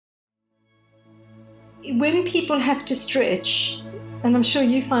when people have to stretch, and I'm sure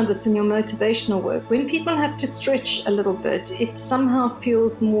you find this in your motivational work, when people have to stretch a little bit, it somehow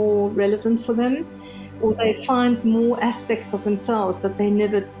feels more relevant for them, or they find more aspects of themselves that they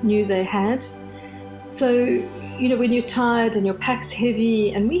never knew they had. So, when you're tired and your pack's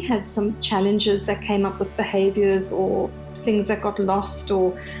heavy, and we had some challenges that came up with behaviors or things that got lost,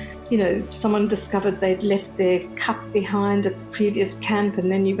 or someone discovered they'd left their cup behind at the previous camp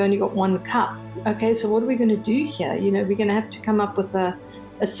and then you've only got one cup. Okay, so what are we going to do here? We're going to have to come up with a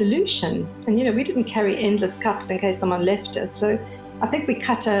solution. And, we didn't carry endless cups in case someone left it. So I think we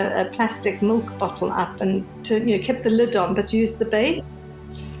cut a plastic milk bottle up and kept the lid on but used the base.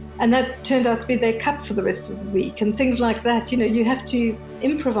 And that turned out to be their cup for the rest of the week and things like that. You have to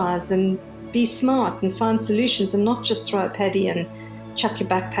improvise and be smart and find solutions and not just throw a paddy and chuck your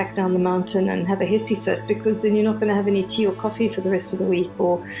backpack down the mountain and have a hissy fit, because then you're not going to have any tea or coffee for the rest of the week.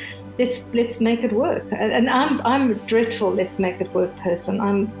 Or let's make it work. And I'm a dreadful let's make it work person.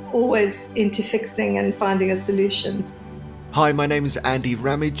 I'm always into fixing and finding a solutions. Hi, my name is Andy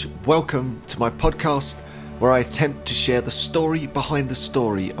Ramage. Welcome to my podcast, where I attempt to share the story behind the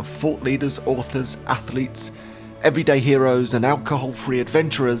story of thought leaders, authors, athletes, everyday heroes and alcohol-free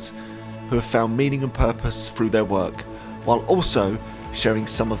adventurers who have found meaning and purpose through their work, while also sharing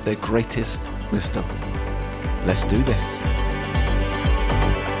some of their greatest wisdom. Let's do this.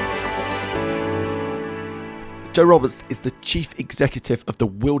 Joe Roberts is the Chief Executive of the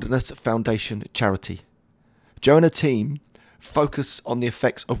Wilderness Foundation charity. Joe and her team focus on the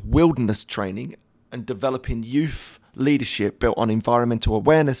effects of wilderness training and developing youth leadership built on environmental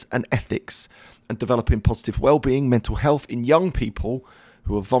awareness and ethics, and developing positive well-being, mental health in young people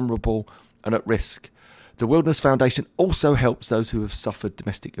who are vulnerable and at risk. The Wilderness Foundation also helps those who have suffered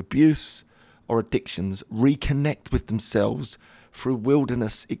domestic abuse or addictions reconnect with themselves through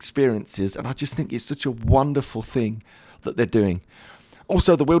wilderness experiences. And I just think it's such a wonderful thing that they're doing.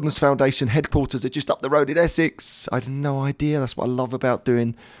 Also, the Wilderness Foundation headquarters are just up the road in Essex. I had no idea. That's what I love about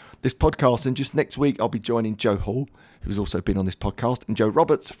doing this podcast. And just next week, I'll be joining Joe Hall, who's also been on this podcast, and Joe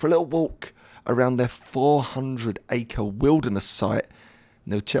Roberts for a little walk around their 400-acre wilderness site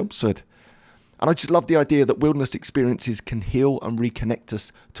near Chelmsford. And I just love the idea that wilderness experiences can heal and reconnect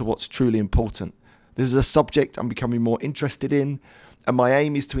us to what's truly important. This is a subject I'm becoming more interested in, and my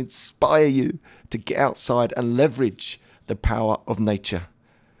aim is to inspire you to get outside and leverage the power of nature.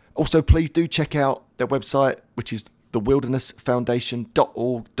 Also, please do check out their website, which is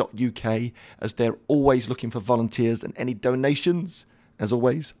thewildernessfoundation.org.uk, as they're always looking for volunteers, and any donations, as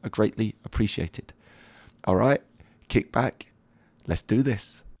always, are greatly appreciated. All right, kick back. Let's do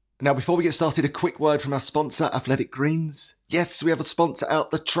this. Now, before we get started, a quick word from our sponsor, Athletic Greens. Yes, we have a sponsor out,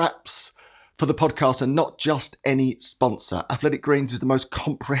 the Traps, for the podcast, and not just any sponsor. Athletic Greens is the most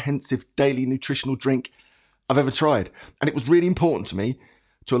comprehensive daily nutritional drink I've ever tried. And it was really important to me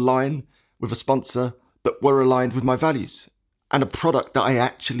to align with a sponsor that were aligned with my values and a product that I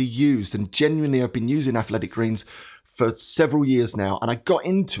actually used. And genuinely, I've been using Athletic Greens for several years now. And I got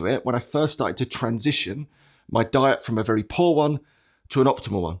into it when I first started to transition my diet from a very poor one to an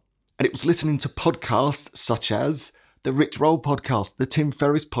optimal one. And it was listening to podcasts such as the Rich Roll podcast, the Tim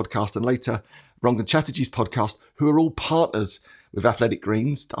Ferriss podcast, and later Rangan Chatterjee's podcast, who are all partners with Athletic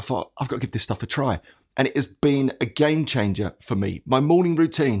Greens. I thought, I've got to give this stuff a try. And it has been a game changer for me. My morning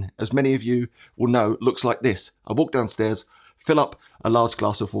routine, as many of you will know, looks like this. I walk downstairs, fill up a large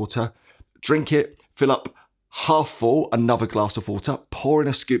glass of water, drink it, fill up half full, another glass of water, pour in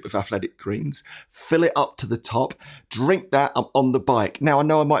a scoop of Athletic Greens, fill it up to the top, drink that. I'm on the bike. Now, I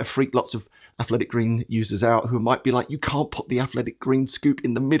know I might have freaked lots of Athletic Green users out who might be like, you can't put the Athletic Green scoop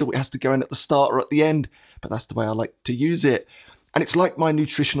in the middle. It has to go in at the start or at the end. But that's the way I like to use it. And it's like my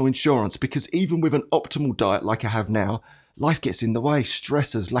nutritional insurance, because even with an optimal diet like I have now, life gets in the way.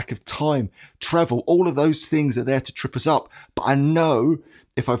 Stressors, lack of time, travel, all of those things are there to trip us up. But I know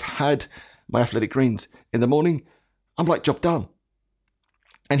if I've had my Athletic Greens in the morning, I'm like, job done.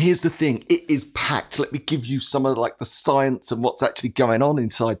 And here's the thing, it is packed. Let me give you some of the science and what's actually going on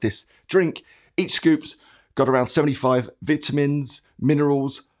inside this drink. Each scoop's got around 75 vitamins,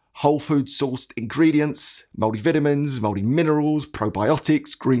 minerals, whole food sourced ingredients, multivitamins, multi-minerals,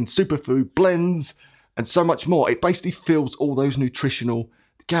 probiotics, green superfood blends, and so much more. It basically fills all those nutritional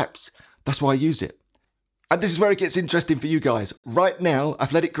gaps. That's why I use it. And this is where it gets interesting for you guys. Right now,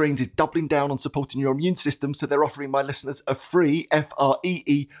 Athletic Greens is doubling down on supporting your immune system, so they're offering my listeners a free,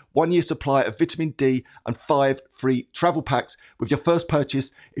 FREE, 1-year supply of vitamin D and 5 free travel packs with your first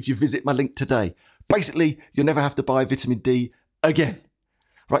purchase if you visit my link today. Basically, you'll never have to buy vitamin D again.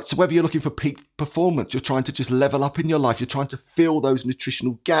 right? So whether you're looking for peak performance, you're trying to just level up in your life, you're trying to fill those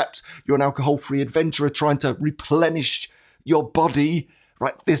nutritional gaps, you're an alcohol-free adventurer trying to replenish your body,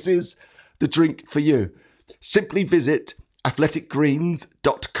 right? This is the drink for you. Simply visit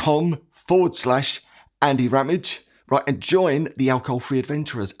athleticgreens.com/Andy Ramage, right? And join the alcohol-free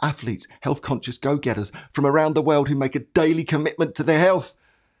adventurers, athletes, health-conscious go-getters from around the world who make a daily commitment to their health.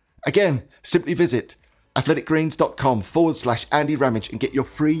 Again, simply visit athleticgreens.com/Andy Ramage and get your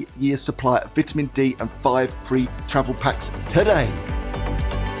free year supply of vitamin D and 5 free travel packs today.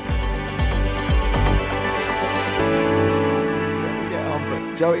 So we get on,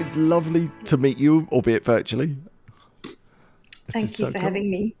 but Joe, it's lovely to meet you, albeit virtually. Thank you for having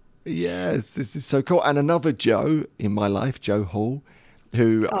me. Yes, this is so cool. And another Joe in my life, Joe Hall,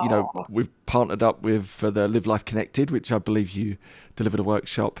 who, you know, we've partnered up with for the Live Life Connected, which I believe you delivered a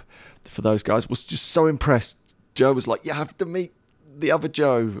workshop for those guys, was just so impressed. Joe was like, you have to meet the other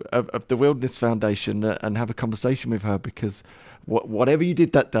Joe of the Wilderness Foundation and have a conversation with her, because whatever you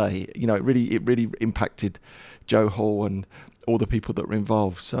did that day, you know, it really impacted Joe Hall and all the people that were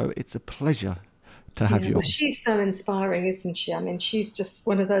involved. So it's a pleasure to have you on. She's so inspiring, isn't she? I mean, she's just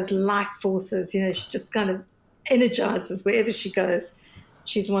one of those life forces, you know, she just kind of energizes wherever she goes.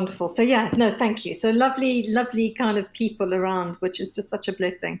 She's wonderful. So yeah, no, thank you. So lovely kind of people around, which is just such a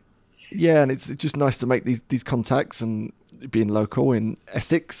blessing. Yeah, and it's just nice to make these contacts, and being local in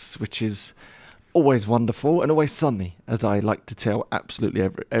Essex, which is always wonderful and always sunny, as I like to tell absolutely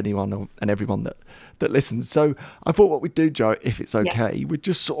anyone and everyone that listens. So I thought what we'd do, Joe, if it's okay, we'd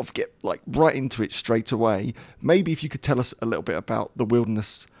just sort of get like right into it straight away. Maybe if you could tell us a little bit about the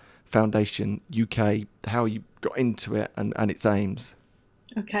Wilderness Foundation UK, how you got into it and its aims.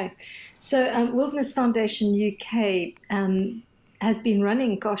 Okay, so Wilderness Foundation UK has been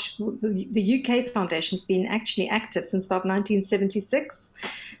running, the UK Foundation has been actually active since about 1976.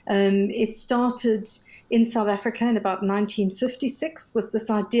 It started in South Africa in about 1956 with this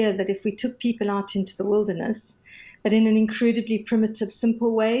idea that if we took people out into the wilderness, but in an incredibly primitive,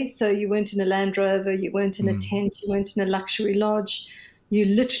 simple way, so you weren't in a Land Rover, you weren't in a tent, you weren't in a luxury lodge, you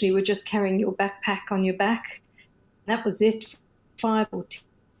literally were just carrying your backpack on your back. That was it, 5 or 10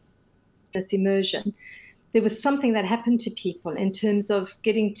 this immersion. There was something that happened to people in terms of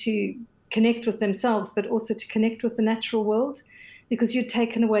getting to connect with themselves, but also to connect with the natural world, because you'd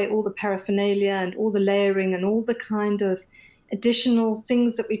taken away all the paraphernalia and all the layering and all the kind of additional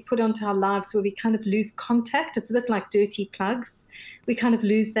things that we put onto our lives where we kind of lose contact. It's a bit like dirty plugs. We kind of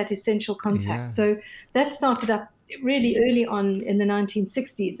lose that essential contact. Yeah. So that started up really early on in the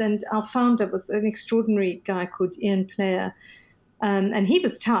 1960s. And our founder was an extraordinary guy called Ian Player. And he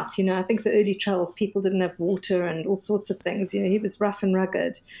was tough, you know. I think the early trails, people didn't have water and all sorts of things. You know, he was rough and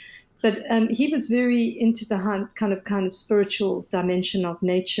rugged. But he was very into the kind of spiritual dimension of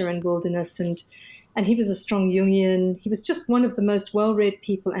nature and wilderness. And he was a strong Jungian. He was just one of the most well-read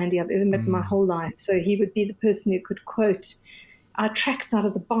people, Andy, I've ever met in my whole life. So he would be the person who could quote tracts out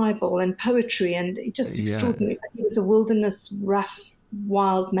of the Bible and poetry, and just extraordinary. He was a wilderness, rough,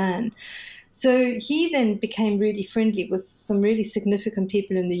 wild man. So he then became really friendly with some really significant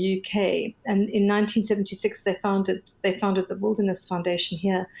people in the UK. And in 1976, they founded the Wilderness Foundation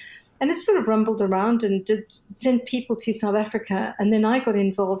here. And it sort of rumbled around and did send people to South Africa. And then I got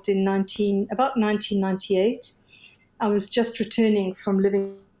involved in about 1998. I was just returning from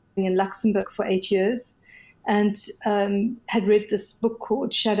living in Luxembourg for 8 years, and had read this book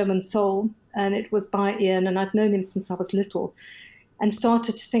called Shadow and Soul. And it was by Ian, and I'd known him since I was little. And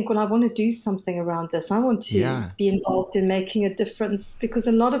started to think, well, I want to do something around this. I want to be involved in making a difference, because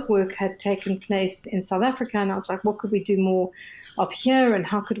a lot of work had taken place in South Africa. And I was like, what could we do more of here, and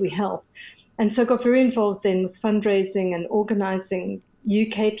how could we help? And so I got very involved then with fundraising and organizing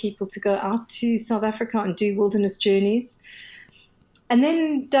UK people to go out to South Africa and do wilderness journeys. And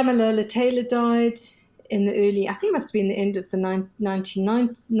then Damilola Taylor died in the early, I think it must have been the end of the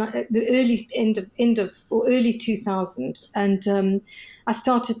early 2000. And I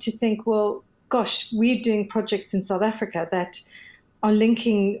started to think, well, gosh, we're doing projects in South Africa that are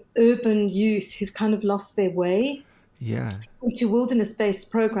linking urban youth who've kind of lost their way into wilderness-based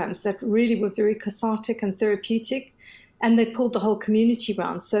programs that really were very cathartic and therapeutic. And they pulled the whole community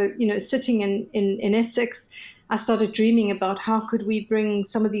around. So, you know, sitting in Essex, I started dreaming about how could we bring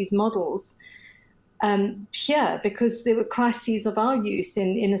some of these models here, because there were crises of our youth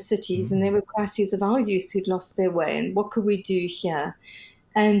in inner cities, and there were crises of our youth who'd lost their way, and what could we do here?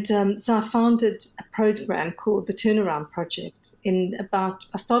 And so I founded a program called the Turnaround Project.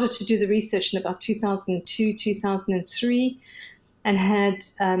 I started to do the research in about 2002, 2003, and had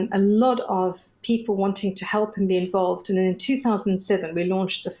a lot of people wanting to help and be involved. And then in 2007, we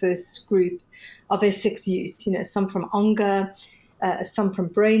launched the first group of Essex youth, some from Ongar, some from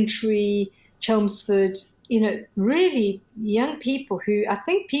Braintree, Chelmsford, really young people who I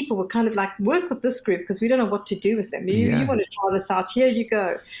think people were kind of like, work with this group because we don't know what to do with them. You want to try this out, here you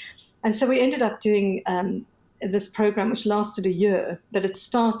go. And so we ended up doing this program, which lasted a year, but it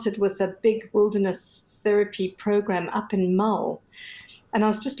started with a big wilderness therapy program up in Mull. And I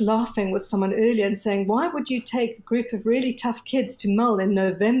was just laughing with someone earlier and saying, why would you take a group of really tough kids to Mull in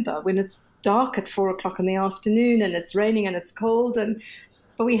November when it's dark at 4:00 in the afternoon and it's raining and it's cold?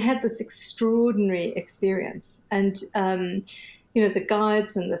 But we had this extraordinary experience. And, the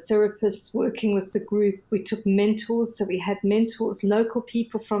guides and the therapists working with the group, we took mentors. So we had mentors, local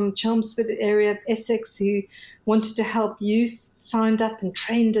people from Chelmsford area, Essex, who wanted to help youth, signed up and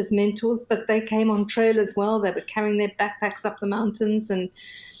trained as mentors, but they came on trail as well. They were carrying their backpacks up the mountains, and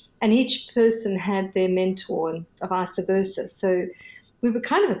each person had their mentor and vice versa. So we were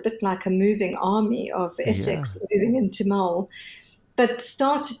kind of a bit like a moving army of Essex moving into Mull, but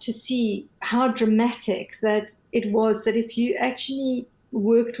started to see how dramatic that it was, that if you actually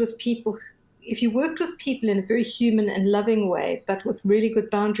worked with people, in a very human and loving way, but with really good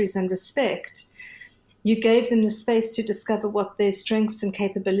boundaries and respect, you gave them the space to discover what their strengths and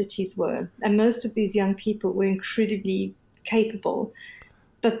capabilities were. And most of these young people were incredibly capable,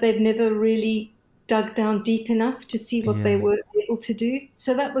 but they'd never really dug down deep enough to see what they were able to do.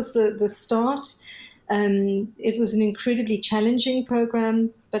 So that was the start. It was an incredibly challenging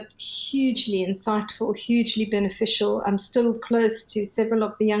program, but hugely insightful, hugely beneficial. I'm still close to several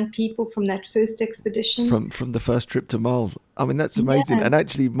of the young people from that first expedition. From the first trip to Mull. I mean, that's amazing. Yeah. And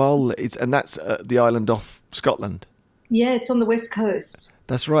actually Mull that's the island off Scotland. Yeah, it's on the west coast.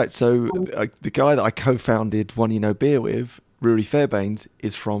 That's right. So the guy that I co-founded One You Know Beer with, Rory Fairbairns,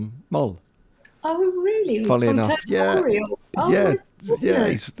 is from Mull. Oh, really? Funny from enough,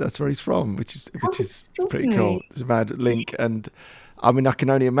 that's where he's from, which is pretty cool. It's a mad link, and I mean, I can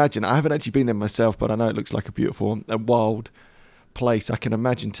only imagine. I haven't actually been there myself, but I know it looks like a beautiful and wild place. I can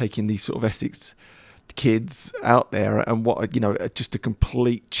imagine taking these sort of Essex kids out there, and just a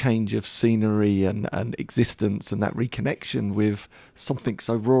complete change of scenery and existence, and that reconnection with something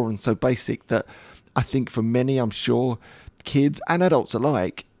so raw and so basic that I think for many, I'm sure, kids and adults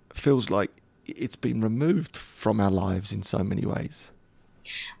alike, feels like it's been removed from our lives in so many ways.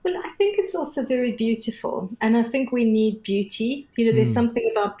 Well, I think it's also very beautiful, and I think we need beauty. There's something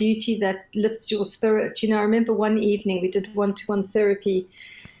about beauty that lifts your spirit. I remember one evening we did one-to-one therapy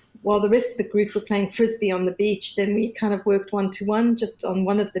while the rest of the group were playing frisbee on the beach. Then we kind of worked one-to-one just on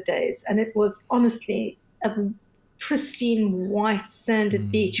one of the days, and it was honestly a pristine white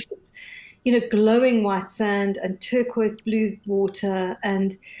sanded beach with, glowing white sand and turquoise blue water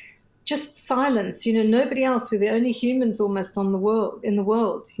and just silence, nobody else. We're the only humans almost in the world,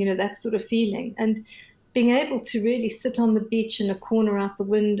 that sort of feeling. And being able to really sit on the beach in a corner out the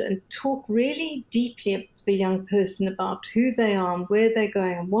wind and talk really deeply with the young person about who they are and where they're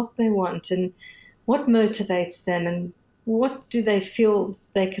going and what they want and what motivates them and what do they feel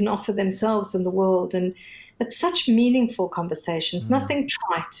they can offer themselves in the world. And but such meaningful conversations, nothing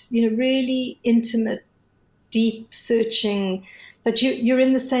trite, really intimate, deep, searching, but you're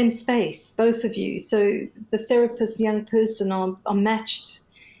in the same space, both of you. So the therapist, young person are matched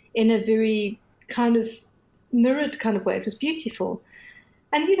in a very kind of mirrored kind of way. It was beautiful.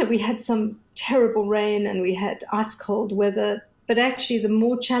 And, we had some terrible rain and we had ice cold weather, but actually the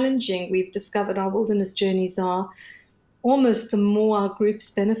more challenging we've discovered our wilderness journeys are, almost the more our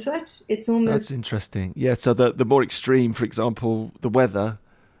groups benefit. It's almost... That's interesting. Yeah, so the more extreme, for example, the weather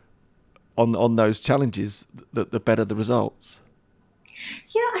on those challenges, the better the results.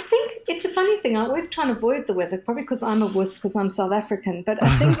 Yeah, I think it's a funny thing. I always try and avoid the weather, probably because I'm a wuss, because I'm South African. But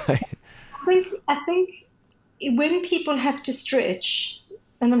I think when people have to stretch,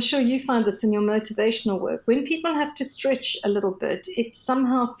 and I'm sure you find this in your motivational work, when people have to stretch a little bit, it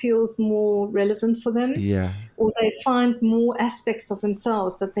somehow feels more relevant for them. Yeah. Or they find more aspects of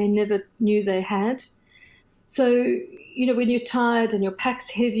themselves that they never knew they had. So, when you're tired and your pack's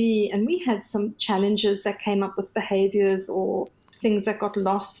heavy, and we had some challenges that came up with behaviors or things that got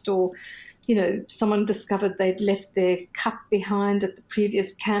lost, or, someone discovered they'd left their cup behind at the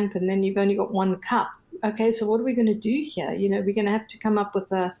previous camp and then you've only got one cup. Okay, so what are we going to do here? We're going to have to come up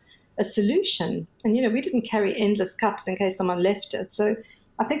with a solution. And, we didn't carry endless cups in case someone left it. So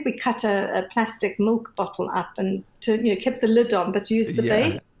I think we cut a plastic milk bottle up and kept the lid on, but used the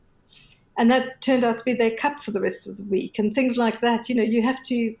base. And that turned out to be their cup for the rest of the week and things like that. You have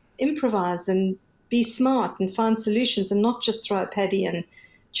to improvise and be smart and find solutions and not just throw a paddy and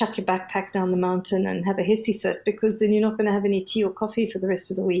chuck your backpack down the mountain and have a hissy fit, because then you're not going to have any tea or coffee for the rest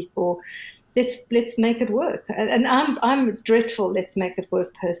of the week. Or let's make it work. And I'm a dreadful let's make it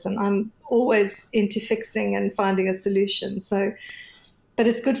work person. I'm always into fixing and finding a solution. So, but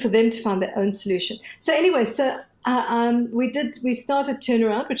it's good for them to find their own solution. So anyway, we started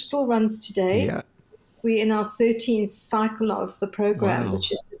Turnaround, which still runs today. Yeah. We're in our 13th cycle of the program, Wow.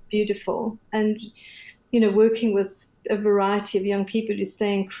 which is just beautiful. And, working with a variety of young people who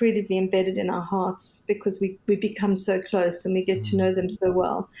stay incredibly embedded in our hearts, because we become so close and we get to know them so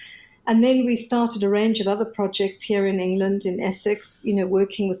well. And then we started a range of other projects here in England, in Essex,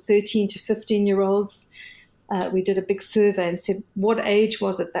 working with 13 to 15-year-olds. We did a big survey and said, what age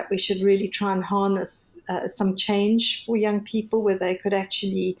was it that we should really try and harness some change for young people, where they could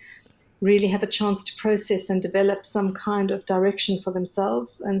actually really have a chance to process and develop some kind of direction for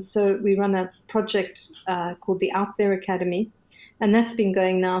themselves. And so we run a project called the Out There Academy, and that's been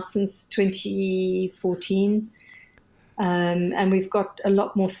going now since 2014. And we've got a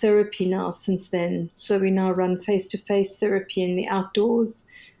lot more therapy now since then. So we now run face-to-face therapy in the outdoors.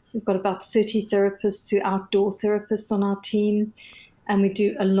 We've got about 30 therapists to outdoor therapists on our team, and we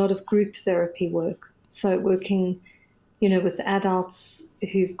do a lot of group therapy work. So working, with adults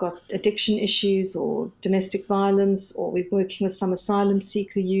who've got addiction issues or domestic violence, or we're working with some asylum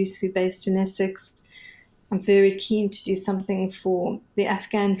seeker youth who are based in Essex. I'm very keen to do something for the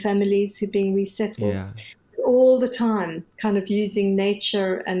Afghan families who are being resettled. Yeah. All the time, kind of using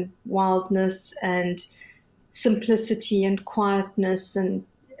nature and wildness and simplicity and quietness and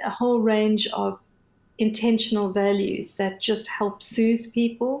a whole range of intentional values that just help soothe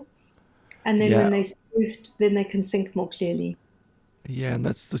people. And then when they're soothed, then they can think more clearly. Yeah, and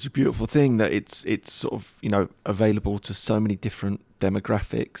that's such a beautiful thing that it's sort of, available to so many different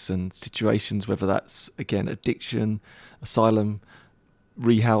demographics and situations, whether that's, again, addiction, asylum,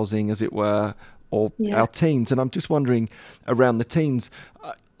 rehousing, as it were, or our teens. And I'm just wondering, around the teens,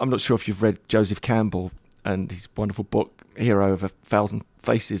 I'm not sure if you've read Joseph Campbell and his wonderful book, Hero of a Thousand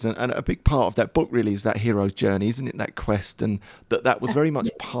Faces. And a big part of that book really is that hero's journey, isn't it? That quest. And that was very much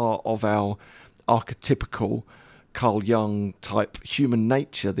part of our archetypical Carl Jung type human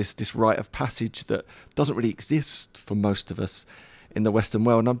nature, this rite of passage that doesn't really exist for most of us in the Western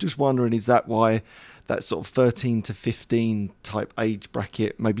world. And I'm just wondering, is that why that sort of 13 to 15 type age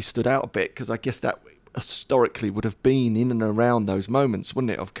bracket maybe stood out a bit? Because I guess that historically would have been in and around those moments,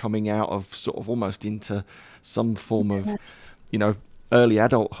 wouldn't it, of coming out of sort of almost into some form of, early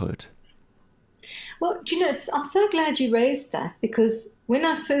adulthood. Well, I'm so glad you raised that, because when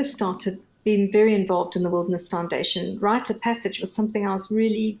I first started being very involved in the Wilderness Foundation, rite of passage was something I was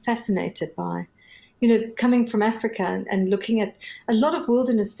really fascinated by. Coming from Africa and looking at a lot of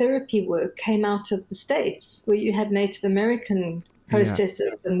wilderness therapy work came out of the States, where you had Native American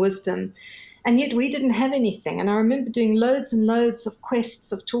processes and wisdom. And yet we didn't have anything. And I remember doing loads and loads of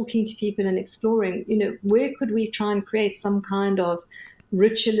quests of talking to people and exploring, where could we try and create some kind of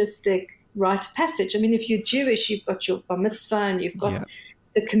ritualistic rite of passage? I mean, if you're Jewish, you've got your bar mitzvah and you've got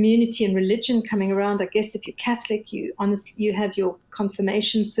the community and religion coming around. I guess if you're Catholic, you have your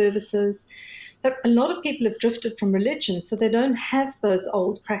confirmation services. But a lot of people have drifted from religion, so they don't have those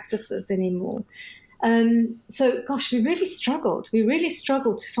old practices anymore. So, gosh, we really struggled. We really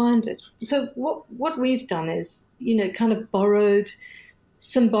struggled to find it. So what we've done is, kind of borrowed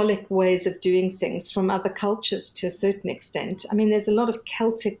symbolic ways of doing things from other cultures to a certain extent. I mean, there's a lot of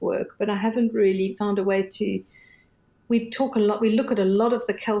Celtic work, but I haven't really found a way to... We look at a lot of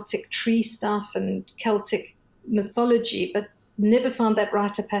the Celtic tree stuff and Celtic mythology, but never found that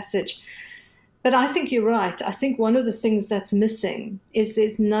rite of passage. But I think you're right. I think one of the things that's missing is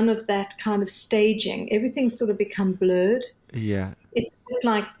there's none of that kind of staging. Everything's sort of become blurred. Yeah. It's a bit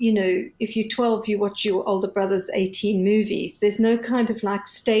like, if you're 12, you watch your older brother's 18 movies. There's no kind of like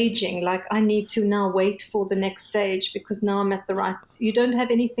staging, like I need to now wait for the next stage because now I'm at the right... You don't have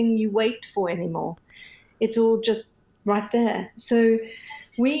anything you wait for anymore. It's all just right there. So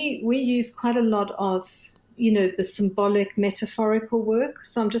we use quite a lot of... the symbolic, metaphorical work.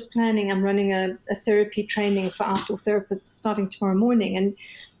 So I'm running a therapy training for outdoor therapists starting tomorrow morning. And,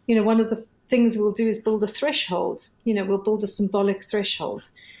 one of the things we'll do is build a threshold. We'll build a symbolic threshold,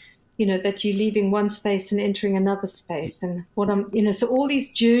 that you're leaving one space and entering another space. And so all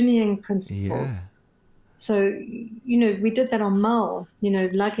these journeying principles. Yeah. So, we did that on Mull,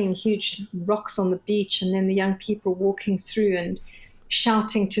 lugging huge rocks on the beach and then the young people walking through and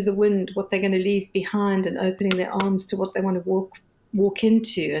shouting to the wind what they're going to leave behind and opening their arms to what they want to walk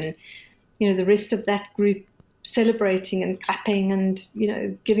into. And, the rest of that group celebrating and clapping and,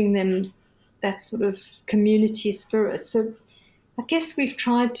 giving them that sort of community spirit. So I guess we've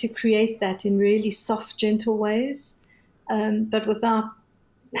tried to create that in really soft, gentle ways, but without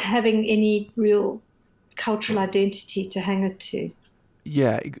having any real cultural identity to hang it to.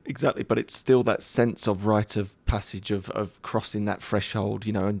 Yeah, exactly. But it's still that sense of rite of passage of crossing that threshold,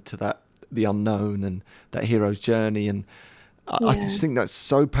 into the unknown and that hero's journey. And I just think that's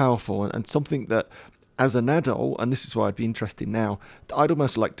so powerful and something that as an adult, and this is why I'd be interested now, I'd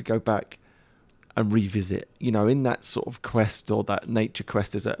almost like to go back and revisit, in that sort of quest or that nature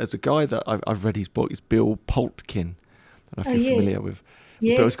quest. As a guy that I've read his book, is Bill Poltkin. I don't know if you're familiar with.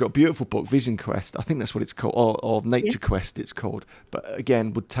 Yes. Bill's got a beautiful book, Vision Quest. I think that's what it's called, or Nature Quest it's called. But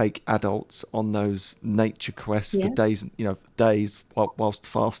again, would take adults on those nature quests for days, whilst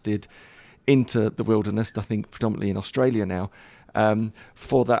fasted into the wilderness, I think predominantly in Australia now,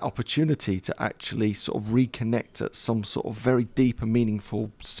 for that opportunity to actually sort of reconnect at some sort of very deep and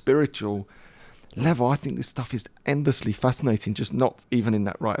meaningful spiritual level. I think this stuff is endlessly fascinating, just not even in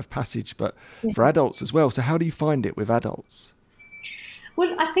that rite of passage, but for adults as well. So how do you find it with adults?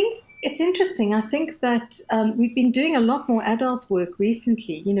 Well, I think it's interesting. I think that we've been doing a lot more adult work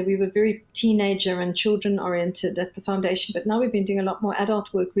recently. We were very teenager and children oriented at the foundation, but now we've been doing a lot more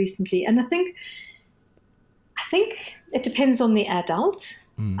adult work recently. And I think it depends on the adult.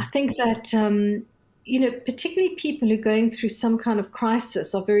 I think that, particularly people who are going through some kind of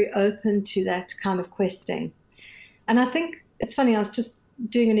crisis are very open to that kind of questing. And I think it's funny, I was just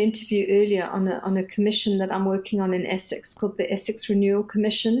doing an interview earlier on a commission that I'm working on in Essex called the Essex Renewal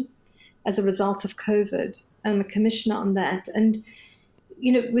Commission as a result of COVID. I'm a commissioner on that. And,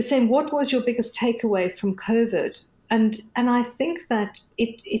 we're saying, what was your biggest takeaway from COVID? And I think that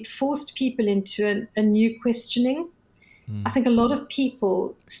it forced people into a new questioning. I think a lot of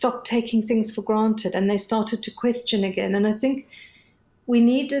people stopped taking things for granted and they started to question again. And I think we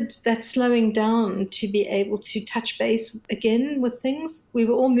needed that slowing down to be able to touch base again with things. We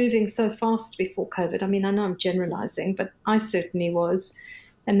were all moving so fast before COVID. I mean, I know I'm generalizing, but I certainly was.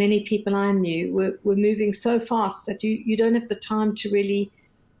 And many people I knew were moving so fast that you don't have the time to really,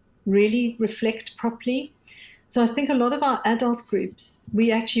 really reflect properly. So I think a lot of our adult groups,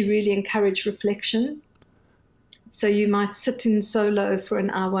 we actually really encourage reflection. So you might sit in solo for an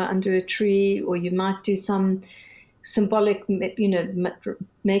hour under a tree, or you might do some symbolic,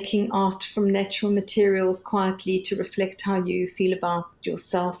 making art from natural materials quietly to reflect how you feel about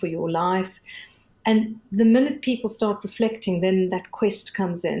yourself or your life. And the minute people start reflecting, then that quest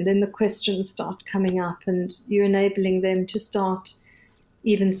comes in, then the questions start coming up, and you're enabling them to start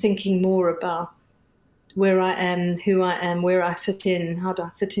even thinking more about where I am, who I am, where I fit in, how do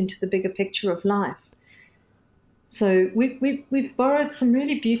I fit into the bigger picture of life. So we've borrowed some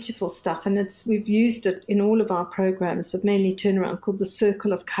really beautiful stuff, and we've used it in all of our programs, but mainly Turnaround, called the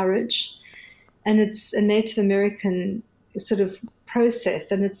Circle of Courage. And it's a Native American sort of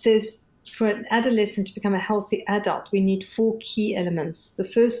process. And it says for an adolescent to become a healthy adult, we need 4 key elements. The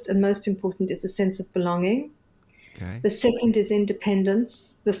first and most important is a sense of belonging. Okay. The second is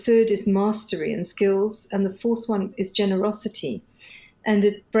independence. The third is mastery and skills. And the fourth one is generosity. And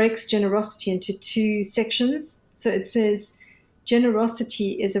it breaks generosity into 2 sections. So it says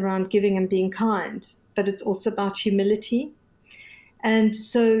generosity is around giving and being kind, but it's also about humility. And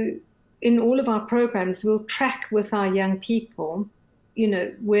so in all of our programs, we'll track with our young people,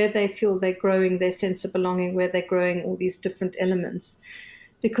 where they feel they're growing their sense of belonging, where they're growing all these different elements.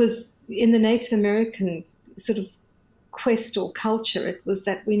 Because in the Native American sort of quest or culture, it was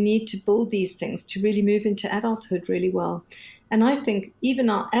that we need to build these things to really move into adulthood really well. And I think even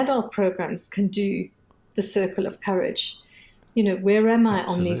our adult programs can do the Circle of Courage. Where am I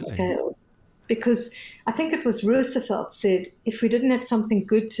on these scales? Because I think it was Roosevelt said, if we didn't have something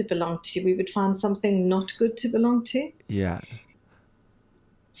good to belong to, we would find something not good to belong to. Yeah.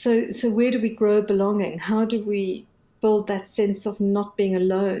 So where do we grow belonging? How do we build that sense of not being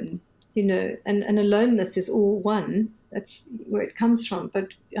alone? And aloneness is all one. That's where it comes from. But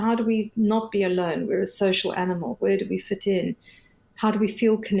how do we not be alone? We're a social animal. Where do we fit in? How do we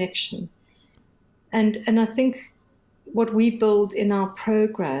feel connection? And I think what we build in our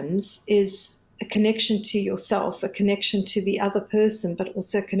programs is a connection to yourself, a connection to the other person, but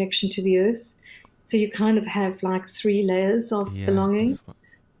also a connection to the earth. So you kind of have like 3 layers of belonging.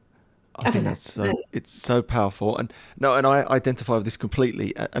 I think that's it's so powerful. And I identify with this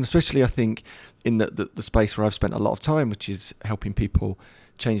completely. And especially I think in the space where I've spent a lot of time, which is helping people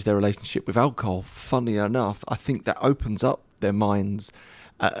change their relationship with alcohol. Funnily enough, I think that opens up their minds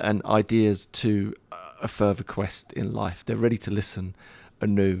and ideas to a further quest in life. They're ready to listen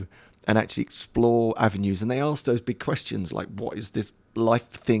anew. and actually explore avenues. And they ask those big questions like, what is this life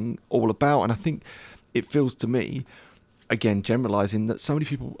thing all about? And I think it feels to me, again, generalizing, that so many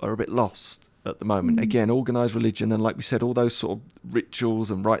people are a bit lost at the moment. Again, organized religion and, like we said, all those sort of rituals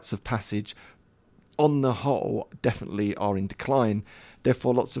and rites of passage on the whole definitely are in decline.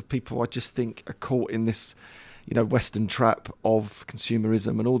 Therefore, lots of people, I just think, are caught in this, Western trap of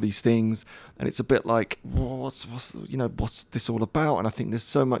consumerism and all these things. And it's a bit like, well, what's this all about? And I think there's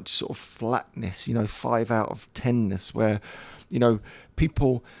so much sort of flatness, 5 out of 10ness, where,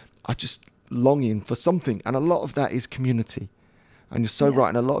 people are just longing for something. And a lot of that is community. And you're so right.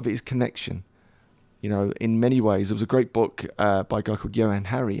 And a lot of it is connection. In many ways, there was a great book by a guy called Johann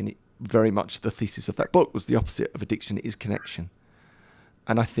Hari, and very much the thesis of that book was the opposite of addiction is connection.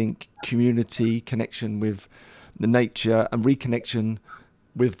 And I think community, connection with the nature and reconnection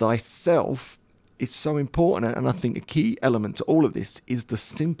with thyself is so important. And I think a key element to all of this is the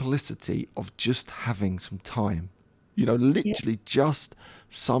simplicity of just having some time, literally just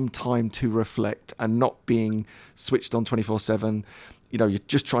some time to reflect and not being switched on 24/7. You're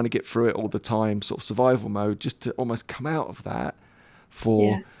just trying to get through it all the time, sort of survival mode, just to almost come out of that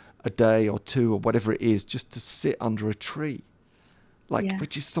for a day or two or whatever it is, just to sit under a tree,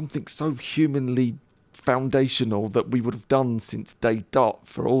 which is something so humanly foundational that we would have done since day dot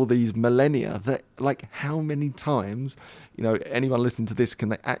for all these millennia. That, like, how many times, anyone listening to this, can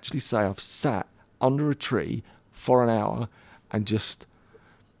they actually say, I've sat under a tree for an hour and just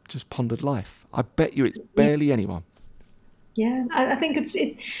pondered life? I bet you it's barely anyone. Yeah, I think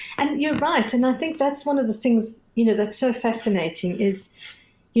and you're right. And I think that's one of the things, that's so fascinating is,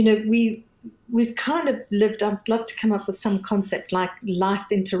 we've kind of lived, I'd love to come up with some concept like life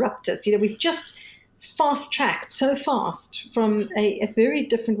interrupters. We've just fast-tracked so fast from a very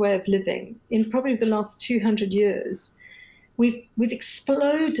different way of living in probably the last 200 years. We've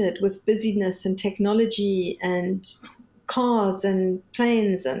exploded with busyness and technology and cars and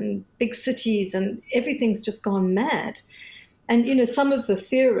planes and big cities, and everything's just gone mad. And, some of the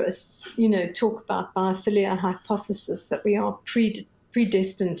theorists, talk about biophilia hypothesis, that we are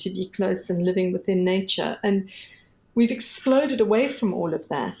predestined to be close and living within nature. And we've exploded away from all of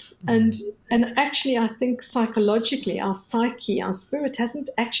that. And actually, I think psychologically, our psyche, our spirit hasn't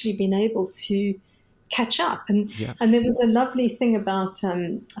actually been able to catch up. And there was a lovely thing about,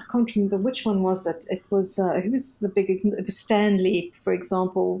 I can't remember which one was it. It was, who was the big, it was Stan Lee, for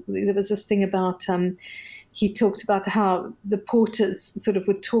example. There was this thing about, he talked about how the porters sort of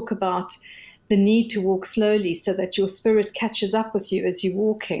would talk about the need to walk slowly so that your spirit catches up with you as you're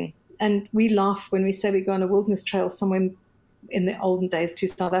walking. And we laugh when we say we go on a wilderness trail somewhere in the olden days to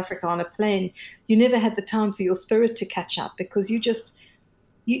South Africa on a plane. You never had the time for your spirit to catch up because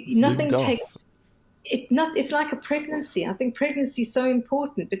nothing takes... It's like a pregnancy. I think pregnancy is so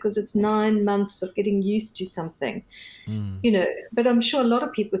important because it's 9 months of getting used to something, but I'm sure a lot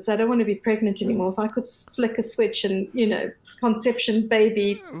of people would say, I don't want to be pregnant anymore. If I could flick a switch and, conception,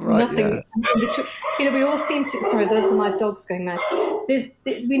 baby, nothing. Yeah. We all seem to, sorry, those are my dogs going mad.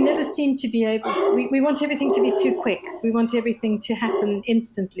 We never seem to be able to, we want everything to be too quick. We want everything to happen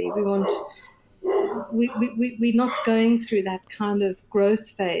instantly. We're not going through that kind of growth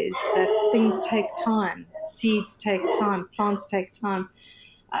phase, that things take time, seeds take time, plants take time.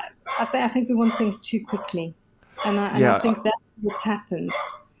 I think we want things too quickly. And I think that's what's happened.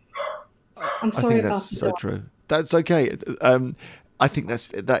 I'm sorry about that. I think that's so true. That's okay. I think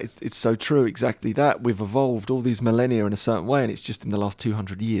it's so true. Exactly that. We've evolved all these millennia in a certain way, and it's just in the last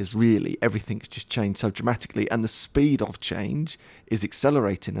 200 years, really, everything's just changed so dramatically, and the speed of change is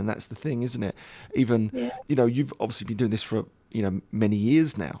accelerating, and that's the thing, isn't it? Even, you've obviously been doing this for, many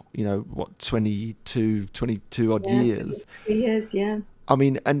years now, 22 odd years. 3 years, yeah. I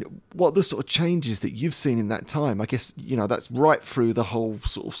mean, and what are the sort of changes that you've seen in that time? I guess, that's right through the whole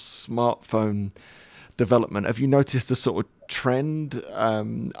sort of smartphone development. Have you noticed a sort of trend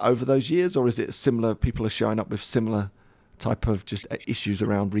over those years, or is it similar? People are showing up with similar type of just issues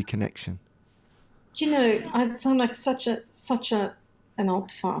around reconnection. Do you know, I sound like such an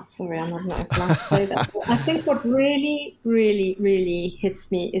old fart. Sorry, I'm not allowed to say that. I think what really, really, really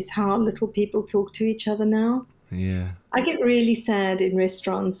hits me is how little people talk to each other now. Yeah, I get really sad in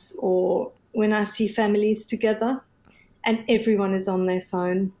restaurants or when I see families together, and everyone is on their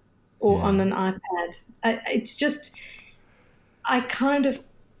phone or on an iPad. It's just, I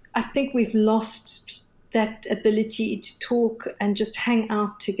think we've lost that ability to talk and just hang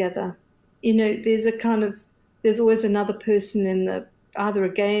out together. There's always another person in either a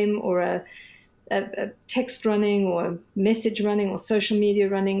game or a text running or a message running or social media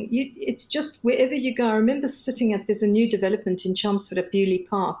running. It's just wherever you go. I remember there's a new development in Chelmsford at Bewley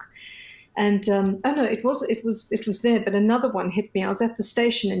Park. And oh no, it was there, but another one hit me. I was at the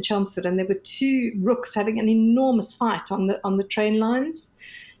station in Chelmsford, and there were two rooks having an enormous fight on the train lines,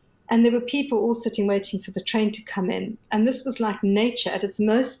 and there were people all sitting waiting for the train to come in. And this was like nature at its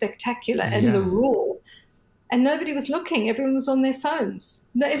most spectacular and the raw. And nobody was looking. Everyone was on their phones.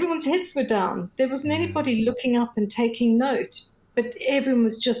 No, everyone's heads were down. There wasn't anybody looking up and taking note, but everyone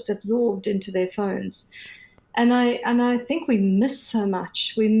was just absorbed into their phones. And I think we miss so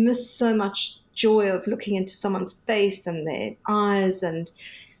much. We miss so much joy of looking into someone's face and their eyes, and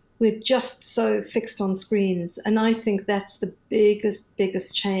we're just so fixed on screens. And I think that's the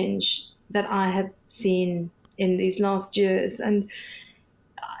biggest change that I have seen in these last years. And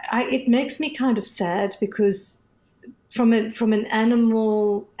it makes me kind of sad, because from an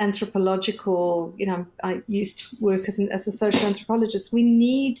animal anthropological, I used to work as a social anthropologist. We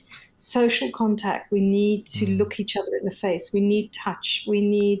need social contact. We need to look each other in the face. We need touch. We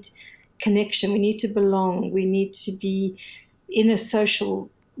need connection. We need to belong. We need to be in a social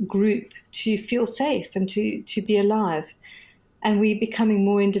group to feel safe and to be alive. And we're becoming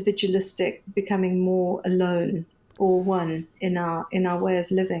more individualistic, becoming more alone or one in our way of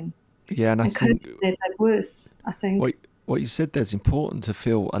living. Yeah, and I think COVID made that worse, I think. What you said there's important to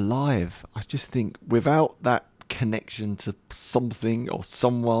feel alive. I just think without that connection to something or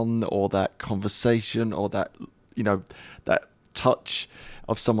someone, or that conversation, or that, that touch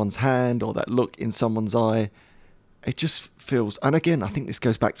of someone's hand, or that look in someone's eye, it just feels, and again, I think this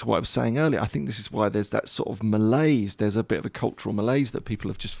goes back to what I was saying earlier. I think this is why there's that sort of malaise. There's a bit of a cultural malaise that people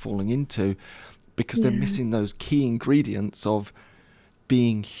have just fallen into, because they're missing those key ingredients of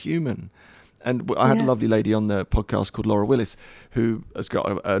being human. And I had a lovely lady on the podcast called Laura Willis, who has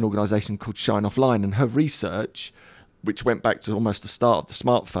got an organisation called Shine Offline, and her research, which went back to almost the start of the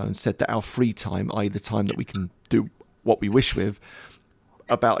smartphone, said that our free time, i.e. the time that we can do what we wish with,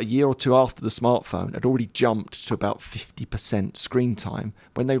 about a year or two after the smartphone, had already jumped to about 50% screen time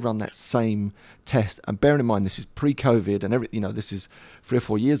when they run that same test. And bearing in mind, this is pre-COVID and everything, this is 3 or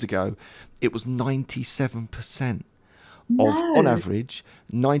 4 years ago, it was 97%. On average,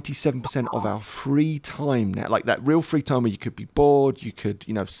 97% of our free time now, like that real free time where you could be bored, you could,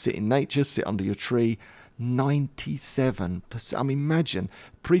 sit in nature, sit under your tree, 97%. I mean, imagine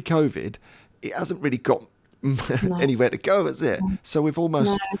pre-COVID, it hasn't really got anywhere to go, has it? So we've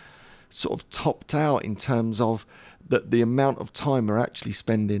almost sort of topped out in terms of the amount of time we're actually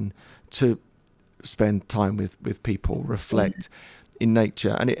spending to spend time with people, reflect in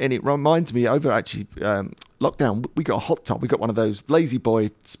nature. And it reminds me, over actually lockdown, we got a hot tub. We got one of those lazy boy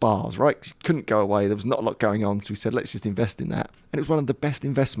spas, right? You couldn't go away. There was not a lot going on. So we said, let's just invest in that. And it was one of the best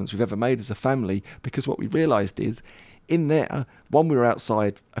investments we've ever made as a family, because what we realized is, in there, one, we were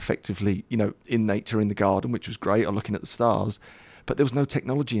outside effectively, in nature, in the garden, which was great, or looking at the stars, but there was no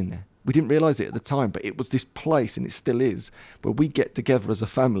technology in there. We didn't realize it at the time, but it was this place, and it still is, where we get together as a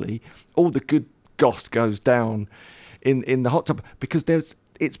family. All the good goss goes down in the hot tub, because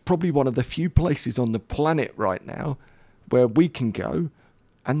it's probably one of the few places on the planet right now where we can go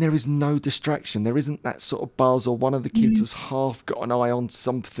and there is no distraction. There isn't that sort of buzz, or one of the kids has half got an eye on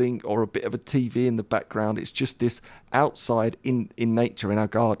something, or a bit of a TV in the background. It's just this outside in nature, in our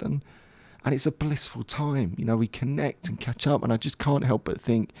garden. And it's a blissful time. We connect and catch up. And I just can't help but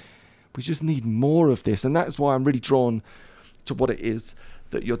think we just need more of this. And that's why I'm really drawn to what it is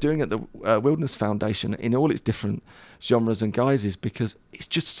that you're doing at the Wilderness Foundation in all its different genres and guises, because it's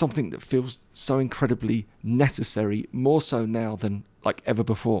just something that feels so incredibly necessary, more so now than like ever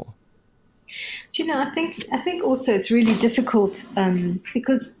before. Do I think also it's really difficult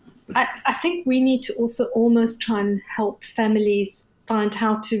because I think we need to also almost try and help families find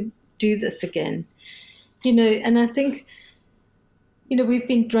how to do this again. And I think, we've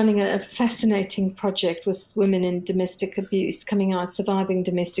been running a fascinating project with women in domestic abuse, coming out surviving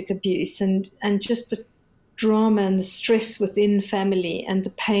domestic abuse, and just the drama and the stress within family, and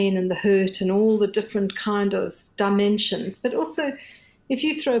the pain and the hurt and all the different kind of dimensions. But also, if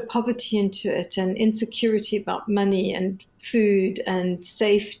you throw poverty into it, and insecurity about money and food and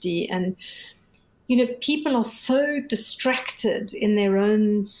safety, and people are so distracted in their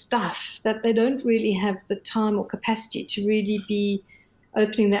own stuff that they don't really have the time or capacity to really be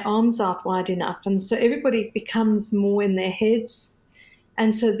opening their arms out wide enough. And so everybody becomes more in their heads.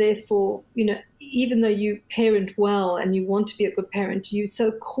 And so therefore, even though you parent well and you want to be a good parent, you're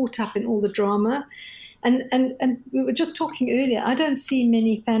so caught up in all the drama. And we were just talking earlier, I don't see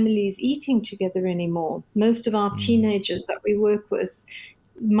many families eating together anymore. Most of our teenagers that we work with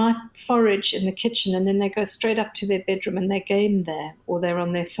might forage in the kitchen, and then they go straight up to their bedroom and they game there, or they're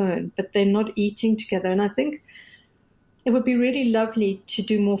on their phone, but they're not eating together. And I think it would be really lovely to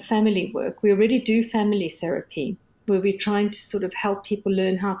do more family work. We already do family therapy, where we're trying to sort of help people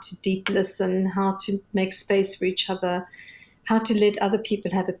learn how to deep listen, how to make space for each other, how to let other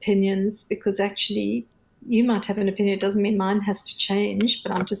people have opinions, because actually you might have an opinion. It doesn't mean mine has to change,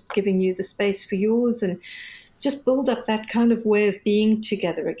 but I'm just giving you the space for yours, and just build up that kind of way of being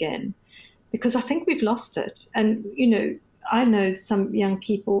together again, because I think we've lost it. And, I know some young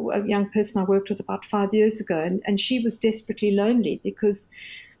people, a young person I worked with about 5 years ago, and she was desperately lonely because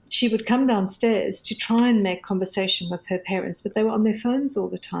she would come downstairs to try and make conversation with her parents, but they were on their phones all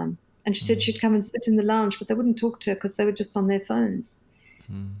the time. And she said she'd come and sit in the lounge, but they wouldn't talk to her because they were just on their phones.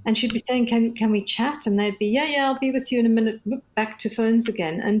 And she'd be saying, can we chat? And they'd be, yeah, I'll be with you in a minute, whoop, back to phones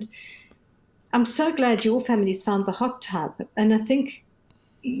again. And I'm so glad your family's found the hot tub. And I think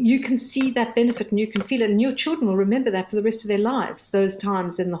you can see that benefit and you can feel it. And your children will remember that for the rest of their lives, those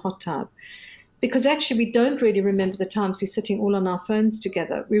times in the hot tub. Because actually we don't really remember the times we're sitting all on our phones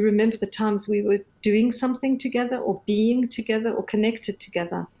together. We remember the times we were doing something together or being together or connected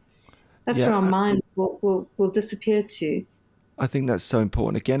together. That's where our mind will disappear to. I think that's so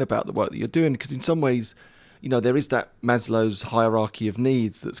important, again, about the work that you're doing, because in some ways, there is that Maslow's hierarchy of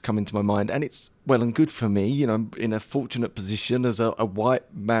needs that's come into my mind, and it's well and good for me, in a fortunate position as a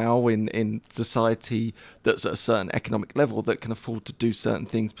white male in society that's at a certain economic level that can afford to do certain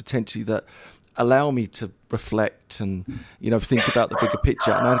things potentially that allow me to reflect and, think about the bigger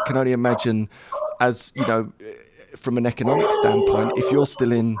picture. And I can only imagine, as, from an economic standpoint, if you're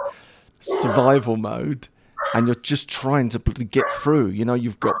still in survival mode and you're just trying to get through,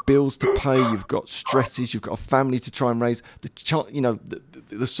 you've got bills to pay, you've got stresses, you've got a family to try and raise,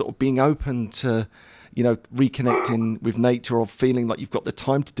 the sort of being open to, reconnecting with nature or feeling like you've got the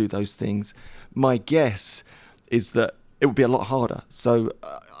time to do those things. My guess is that it would be a lot harder. So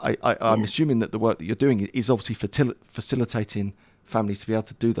I'm assuming that the work that you're doing is obviously facilitating families to be able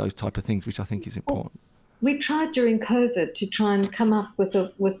to do those type of things, which I think is important. We tried during COVID to try and come up with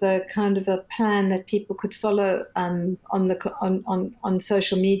a kind of a plan that people could follow on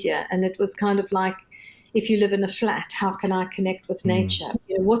social media, and it was kind of like, if you live in a flat, how can I connect with nature?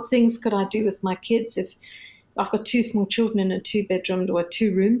 What things could I do with my kids if I've got two small children in a 2-bedroomed or a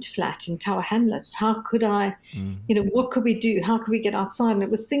 2-roomed flat in Tower Hamlets? How could I, what could we do? How could we get outside? And it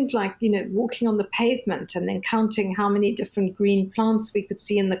was things like, walking on the pavement and then counting how many different green plants we could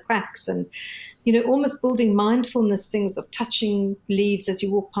see in the cracks, and, almost building mindfulness things of touching leaves as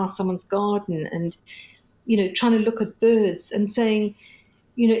you walk past someone's garden, and, trying to look at birds and saying,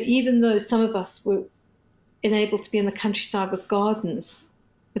 even though some of us were enabled to be in the countryside with gardens,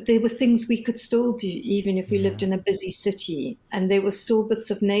 but there were things we could still do, even if we lived in a busy city, and there were still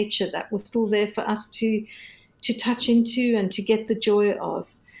bits of nature that were still there for us to touch into and to get the joy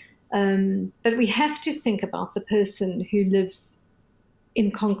of. But we have to think about the person who lives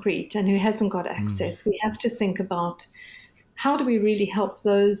in concrete and who hasn't got access. We have to think about, how do we really help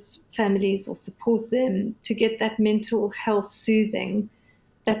those families or support them to get that mental health soothing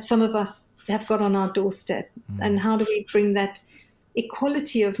that some of us have got on our doorstep? And how do we bring that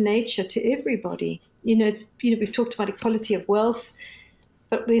equality of nature to everybody? We've talked about equality of wealth,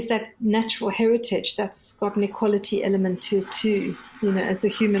 but there's that natural heritage that's got an equality element to it too, as a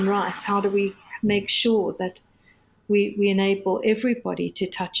human right. How do we make sure that we enable everybody to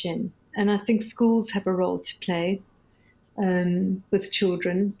touch in? And I think schools have a role to play with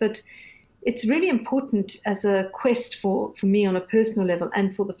children, but it's really important as a quest for me on a personal level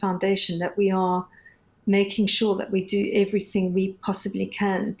and for the foundation that we are making sure that we do everything we possibly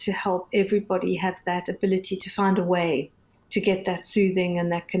can to help everybody have that ability to find a way to get that soothing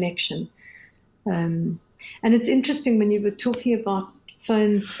and that connection. And it's interesting when you were talking about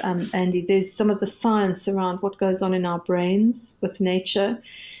phones, Andy, there's some of the science around what goes on in our brains with nature.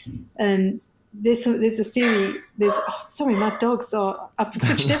 There's a theory. Sorry, my dogs are. I've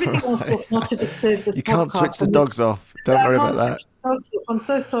switched everything else off not to disturb this podcast. You can't switch the dogs off. Don't worry about that. Dogs off. I'm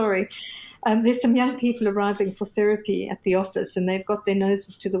so sorry. There's some young people arriving for therapy at the office, and they've got their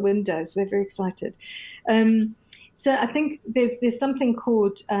noses to the windows. They're very excited. So I think there's something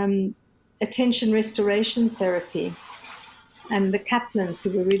called attention restoration therapy, and the Kaplans,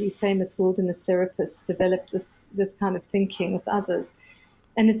 who were really famous wilderness therapists, developed this kind of thinking with others.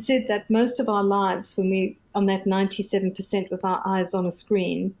 And it said that most of our lives, when we on that 97% with our eyes on a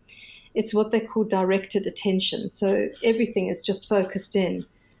screen, it's what they call directed attention. So everything is just focused in.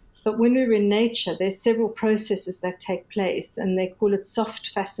 But when we're in nature, there's several processes that take place, and they call it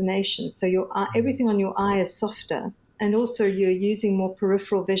soft fascination. So your everything on your eye is softer, and also you're using more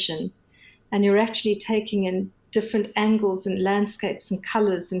peripheral vision, and you're actually taking in different angles and landscapes and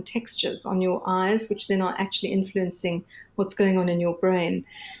colors and textures on your eyes, which then are actually influencing what's going on in your brain.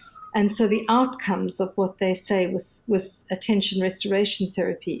 And so the outcomes of what they say with attention restoration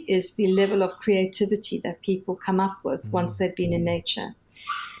therapy is the level of creativity that people come up with once they've been in nature.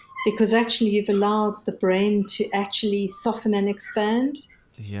 Because actually you've allowed the brain to actually soften and expand.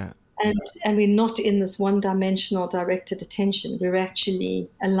 Yeah. And we're not in this one-dimensional directed attention. We're actually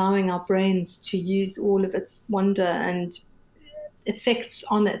allowing our brains to use all of its wonder and effects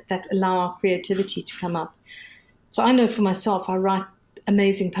on it that allow our creativity to come up. So I know for myself, I write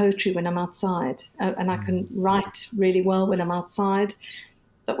amazing poetry when I'm outside, and I can write really well when I'm outside.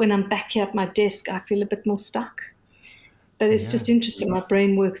 But when I'm back here at my desk, I feel a bit more stuck. But it's just interesting. My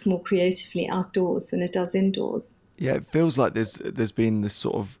brain works more creatively outdoors than it does indoors. Yeah, it feels like there's been this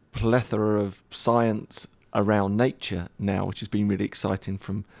sort of plethora of science around nature now, which has been really exciting,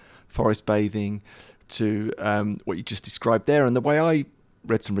 from forest bathing to what you just described there. And the way I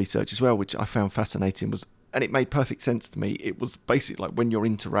read some research as well, which I found fascinating, was, and it made perfect sense to me, it was basically like when you're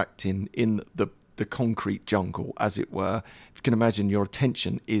interacting in the concrete jungle, as it were. If you can imagine, your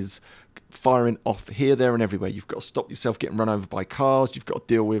attention is firing off here, there and everywhere. You've got to stop yourself getting run over by cars. You've got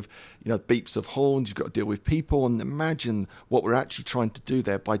to deal with, beeps of horns. You've got to deal with people. And imagine what we're actually trying to do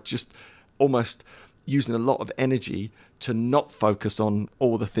there by just almost using a lot of energy to not focus on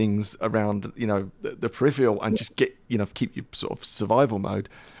all the things around, the peripheral, and just keep your sort of survival mode.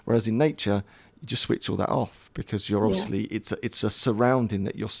 Whereas in nature, you just switch all that off, because you're obviously, it's a surrounding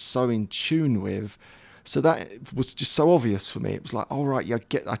that you're so in tune with. So that was just so obvious for me. It was like, all right,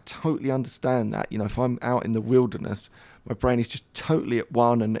 I totally understand that. If I'm out in the wilderness, my brain is just totally at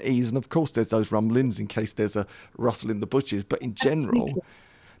one and ease. And of course, there's those rumblings in case there's a rustle in the bushes. But in general,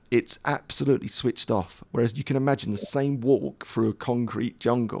 it's absolutely switched off. Whereas you can imagine the same walk through a concrete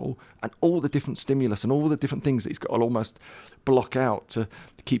jungle and all the different stimulus and all the different things that he's got to almost block out to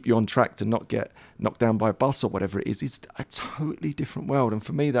keep you on track to not get knocked down by a bus or whatever it is. It's a totally different world. And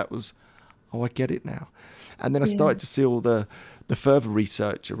for me, that was, I get it now. And then I started to see all the further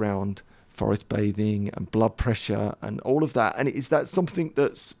research around forest bathing and blood pressure and all of that. And is that something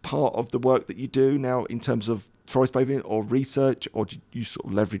that's part of the work that you do now in terms of forest bathing or research, or do you sort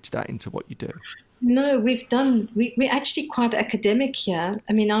of leverage that into what you do? No, we're actually quite academic here.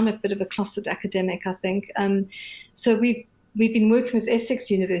 I mean, I'm a bit of a closet academic, I think. So we've been working with Essex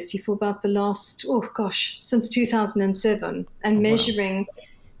University for about the last, since 2007, and measuring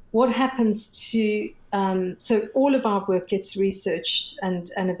what happens to, so all of our work gets researched and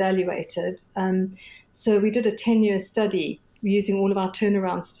evaluated. So we did a 10-year study using all of our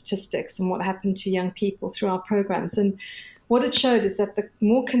turnaround statistics and what happened to young people through our programs. And what it showed is that the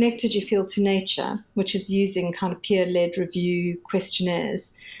more connected you feel to nature, which is using kind of peer-led review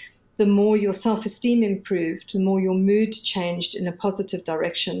questionnaires, the more your self-esteem improved, the more your mood changed in a positive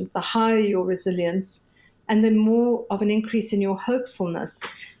direction, the higher your resilience, and the more of an increase in your hopefulness.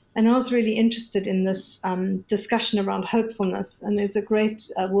 And I was really interested in this discussion around hopefulness. And there's a great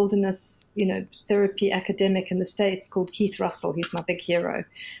wilderness, therapy academic in the States called Keith Russell. He's my big hero.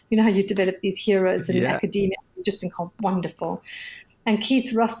 You know how you develop these heroes in academia? You just think, oh, wonderful. And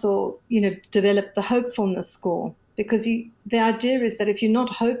Keith Russell, developed the hopefulness score, because the idea is that if you're not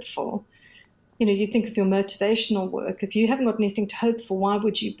hopeful, you think of your motivational work. If you haven't got anything to hope for, why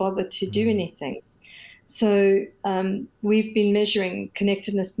would you bother to do anything? So we've been measuring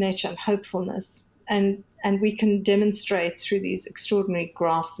connectedness to nature and hopefulness, and we can demonstrate through these extraordinary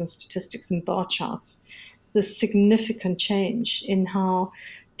graphs and statistics and bar charts the significant change in how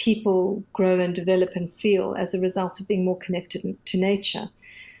people grow and develop and feel as a result of being more connected to nature.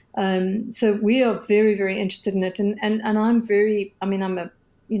 So we are very, very interested in it, and I'm very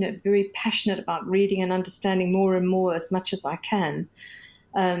passionate about reading and understanding more and more as much as I can.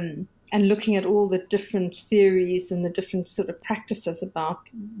 And looking at all the different theories and the different sort of practices about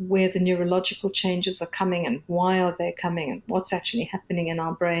where the neurological changes are coming and why are they coming and what's actually happening in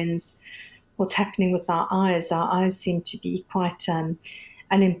our brains, what's happening with our eyes. Our eyes seem to be quite an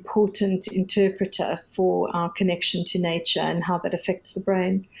important interpreter for our connection to nature and how that affects the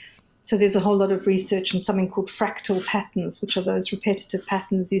brain. So there's a whole lot of research on something called fractal patterns, which are those repetitive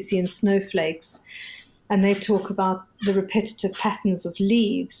patterns you see in snowflakes. And they talk about the repetitive patterns of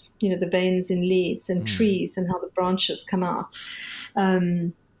leaves, the veins in leaves and trees, and how the branches come out.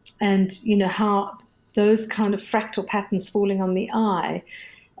 And, how those kind of fractal patterns falling on the eye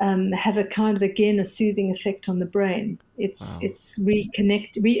have a kind of, again, a soothing effect on the brain. It's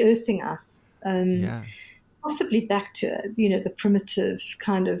re-earthing us, possibly back to, the primitive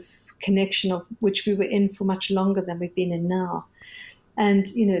kind of connection of which we were in for much longer than we've been in now. And,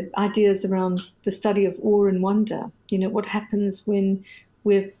 ideas around the study of awe and wonder. What happens when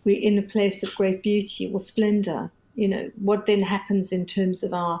we're in a place of great beauty or splendor? What then happens in terms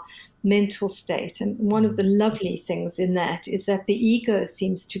of our mental state? And one of the lovely things in that is that the ego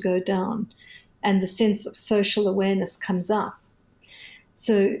seems to go down and the sense of social awareness comes up.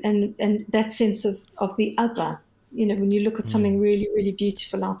 So, and that sense of the other, when you look at something really, really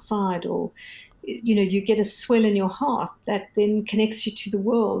beautiful outside, or, you get a swell in your heart that then connects you to the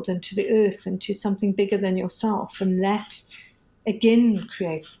world and to the earth and to something bigger than yourself. And that again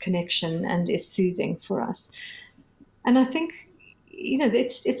creates connection and is soothing for us. And I think,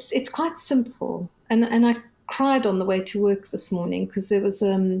 it's quite simple. And I cried on the way to work this morning because there was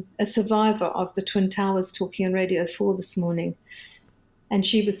a survivor of the Twin Towers talking on Radio 4 this morning. And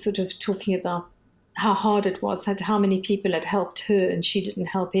she was sort of talking about how hard it was, how many people had helped her and she didn't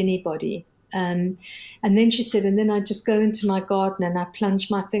help anybody. And then she said, and then I just go into my garden and I plunge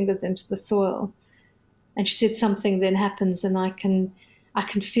my fingers into the soil. And she said something then happens and I can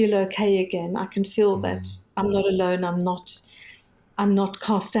feel okay again. I can feel that I'm not alone. I'm not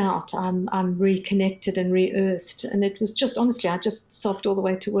cast out. I'm reconnected and re-earthed. And it was just, honestly, I just sobbed all the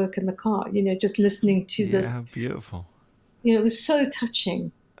way to work in the car, just listening to this. Yeah, beautiful. It was so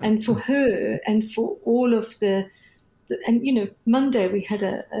touching. And for her and for all of Monday we had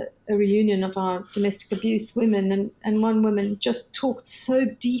a reunion of our domestic abuse women, and one woman just talked so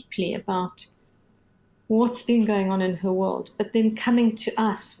deeply about what's been going on in her world, but then coming to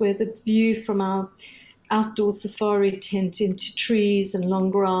us where the view from our outdoor safari tent into trees and long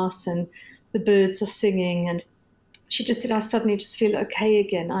grass and the birds are singing, and she just said, I suddenly just feel okay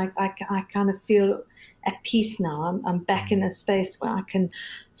again. I kind of feel at peace now. I'm back in a space where I can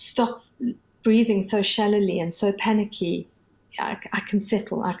stop breathing so shallowly and so panicky. I can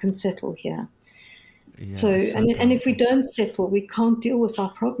settle here. Yeah, so and if we don't settle, we can't deal with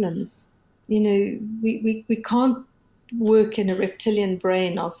our problems. We can't work in a reptilian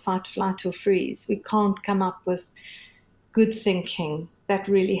brain of fight, flight, or freeze. We can't come up with good thinking that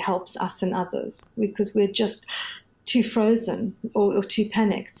really helps us and others because we're just too frozen or too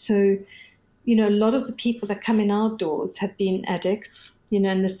panicked. So, a lot of the people that come in our doors have been addicts, and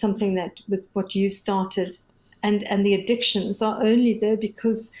there's something that with what you started and the addictions are only there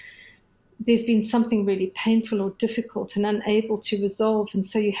because there's been something really painful or difficult and unable to resolve. And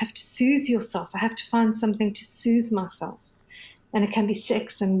so you have to soothe yourself. I have to find something to soothe myself. And it can be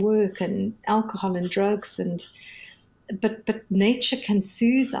sex and work and alcohol and drugs. But nature can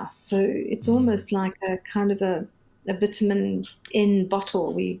soothe us. So it's almost like a kind of a vitamin N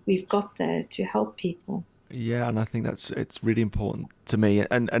bottle we've got there to help people. Yeah, and I think it's really important to me.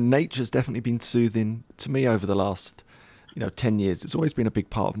 And nature's definitely been soothing to me over the last 10 years. It's always been a big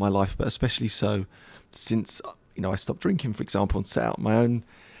part of my life, but especially so since, I stopped drinking, for example, and set out my own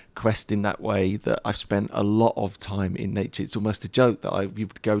quest in that way, that I've spent a lot of time in nature. It's almost a joke that we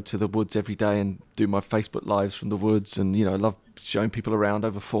would go to the woods every day and do my Facebook lives from the woods, and, I love showing people around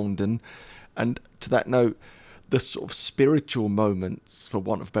over Faundon. And to that note, the sort of spiritual moments, for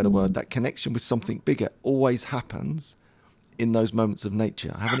want of a better word, that connection with something bigger always happens in those moments of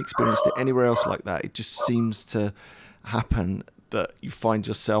nature. I haven't experienced it anywhere else like that. It just seems to happen that you find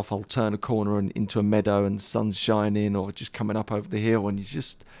yourself, I'll turn a corner and into a meadow and the sun's shining, or just coming up over the hill, and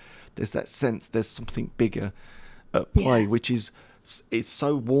there's that sense there's something bigger at play, which is, it's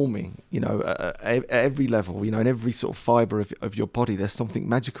so warming, at every level, in every sort of fibre of your body. There's something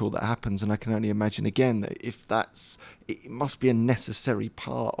magical that happens, and I can only imagine again that it must be a necessary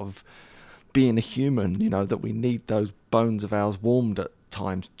part of being a human, that we need those bones of ours warmed at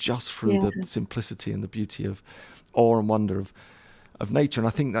times just through the simplicity and the beauty of awe and wonder of nature. And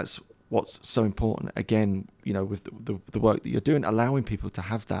I think that's what's so important, again, with the work that you're doing, allowing people to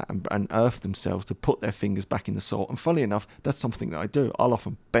have that and earth themselves, to put their fingers back in the soil. And funnily enough, that's something that I do. I'll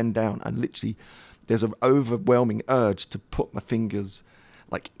often bend down and literally there's an overwhelming urge to put my fingers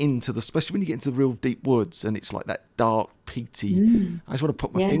into especially when you get into the real deep woods and it's like that dark, peaty, I just want to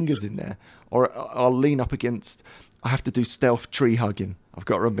put my fingers in there. Or I'll lean up against, I have to do stealth tree hugging, I've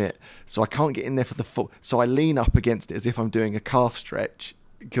got to admit. So I can't get in there for the full, so I lean up against it as if I'm doing a calf stretch,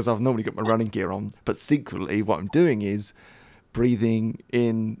 because I've normally got my running gear on, but secretly what I'm doing is breathing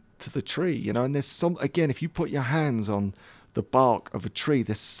in to the tree, and there's again, if you put your hands on the bark of a tree,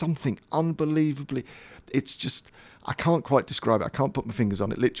 there's something unbelievably, it's just, I can't quite describe it. I can't put my fingers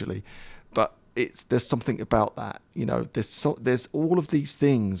on it literally, but there's something about that, there's all of these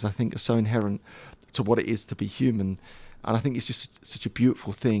things I think are so inherent to what it is to be human. And I think it's just such a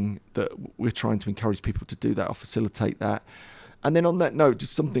beautiful thing that we're trying to encourage people to do that or facilitate that. And then on that note,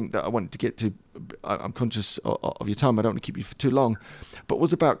 just something that I wanted to get to, I'm conscious of your time, I don't want to keep you for too long, but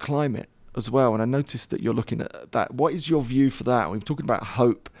was about climate as well. And I noticed that you're looking at that. What is your view for that? We're talking about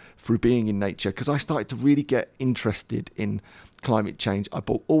hope through being in nature, because I started to really get interested in climate change. I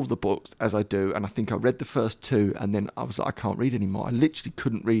bought all the books, as I do, and I think I read the first 2, and then I was like, I can't read anymore. I literally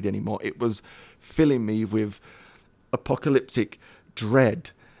couldn't read anymore. It was filling me with apocalyptic dread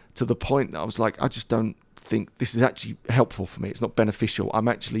to the point that I was like, I just don't think this is actually helpful for me. It's not beneficial. I'm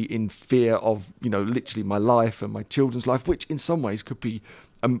actually in fear of, literally my life and my children's life, which in some ways could be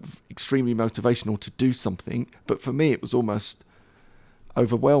extremely motivational to do something. But for me, it was almost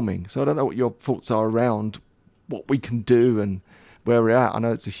overwhelming. So I don't know what your thoughts are around what we can do and where we're at. I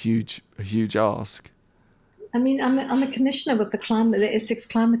know it's a huge ask. I mean, I'm a commissioner with the Essex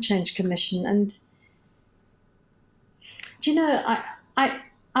Climate Change Commission, and do you know,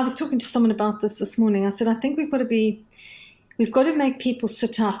 I was talking to someone about this morning. I said, I think we've got to make people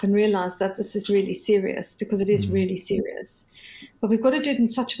sit up and realize that this is really serious, because it is really serious. But we've got to do it in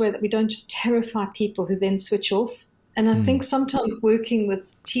such a way that we don't just terrify people who then switch off. And I think sometimes working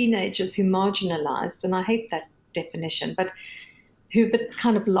with teenagers who marginalized, and I hate that definition, but who are a bit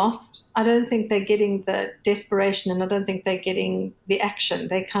kind of lost, I don't think they're getting the desperation, and I don't think they're getting the action.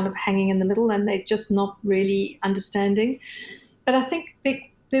 They're kind of hanging in the middle, and they're just not really understanding. But I think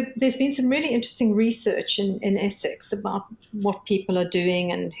there's been some really interesting research in Essex about what people are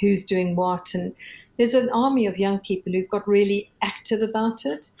doing and who's doing what. And there's an army of young people who've got really active about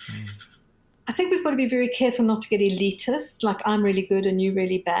it. I think we've got to be very careful not to get elitist, like I'm really good and you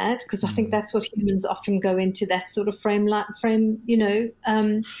really bad, because I think that's what humans often go into, that sort of frame. But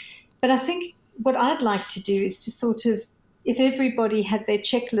I think what I'd like to do is to sort of, if everybody had their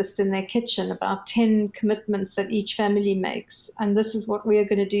checklist in their kitchen about 10 commitments that each family makes, and this is what we are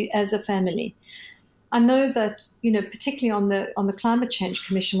going to do as a family. I know that, particularly on the Climate Change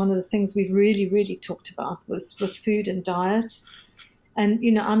Commission, one of the things we've really, really talked about was food and diet. And,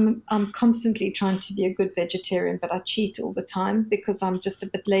 I'm constantly trying to be a good vegetarian, but I cheat all the time because I'm just a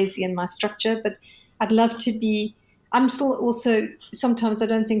bit lazy in my structure. But I'd love to be. I'm still also, sometimes I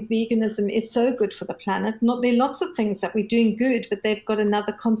don't think veganism is so good for the planet. There are lots of things that we're doing good, but they've got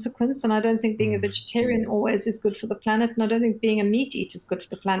another consequence. And I don't think being a vegetarian always is good for the planet. And I don't think being a meat eater is good for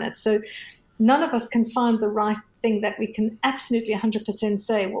the planet. So none of us can find the right thing that we can absolutely 100%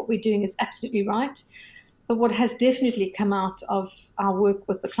 say what we're doing is absolutely right. But what has definitely come out of our work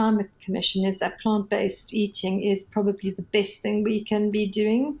with the Climate Commission is that plant-based eating is probably the best thing we can be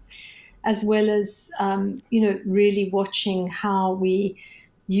doing, as well as, really watching how we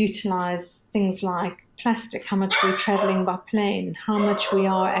utilize things like plastic, how much we're traveling by plane, how much we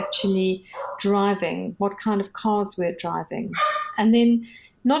are actually driving, what kind of cars we're driving. And then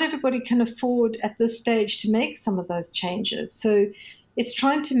not everybody can afford at this stage to make some of those changes. So it's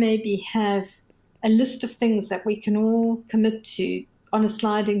trying to maybe have a list of things that we can all commit to on a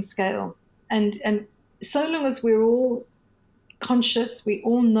sliding scale. And so long as we're all conscious, we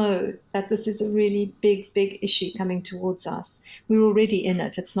all know that this is a really big, big issue coming towards us. We're already in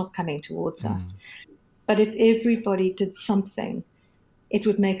it. It's not coming towards us. But if everybody did something, it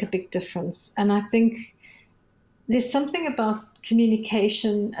would make a big difference. And I think there's something about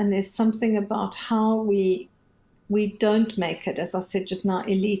communication, and there's something about how we don't make it, as I said just now,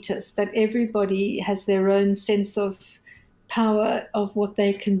 elitist, that everybody has their own sense of power of what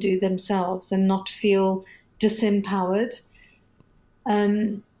they can do themselves and not feel disempowered.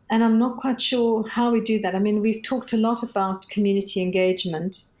 And I'm not quite sure how we do that. I mean, we've talked a lot about community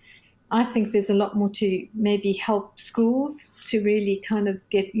engagement. I think there's a lot more to maybe help schools to really kind of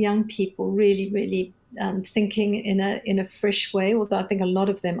get young people really, really thinking in a fresh way, although I think a lot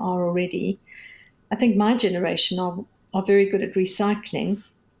of them are already. I think my generation are very good at recycling,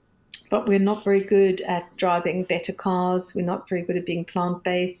 but we're not very good at driving better cars. We're not very good at being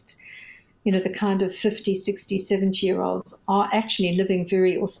plant-based. The kind of 50, 60, 70-year-olds are actually living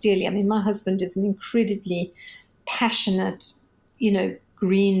very austerely. I mean, my husband is an incredibly passionate,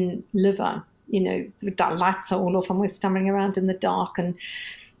 green liver. The lights are all off and we're stumbling around in the dark, and,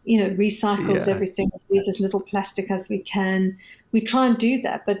 recycles everything, use as little plastic as we can. We try and do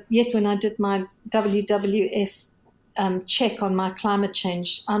that. But yet when I did my WWF check on my climate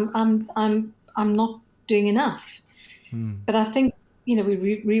change, I'm not doing enough. But I think, we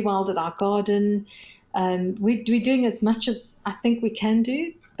rewilded our garden. We're doing as much as I think we can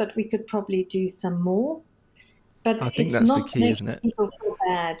do, but we could probably do some more. But I think it's that's not the key, making isn't it? people feel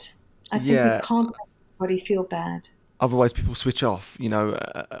bad. I think we can't make anybody feel bad. Otherwise, people switch off,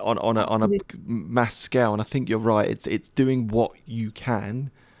 on a mass scale. And I think you're right. It's doing what you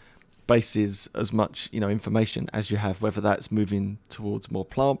can bases as much, information as you have, whether that's moving towards more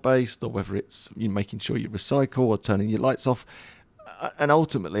plant-based or whether it's making sure you recycle or turning your lights off. And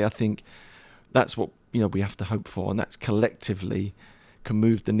ultimately, I think that's what, we have to hope for, and that's collectively can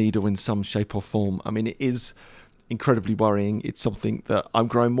move the needle in some shape or form. I mean, it is incredibly worrying. It's something that I'm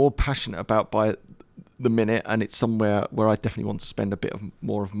growing more passionate about by the minute, and it's somewhere where I definitely want to spend a bit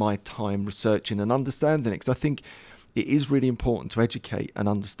more of my time researching and understanding it, because I think it is really important to educate and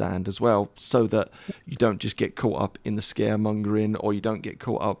understand as well, so that you don't just get caught up in the scaremongering, or you don't get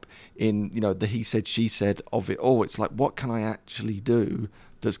caught up in, the he said, she said of it all. It's like, what can I actually do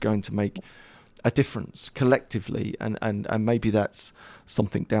that's going to make a difference collectively? And maybe that's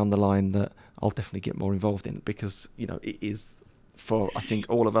something down the line that I'll definitely get more involved in, because, it is, for I think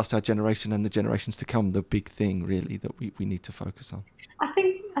all of us, our generation and the generations to come, the big thing really that we need to focus on. I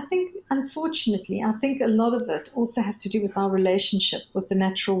think unfortunately, I think a lot of it also has to do with our relationship with the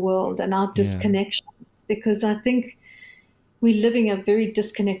natural world and our disconnection, because I think we're living a very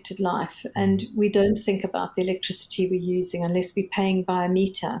disconnected life, and we don't think about the electricity we're using unless we're paying by a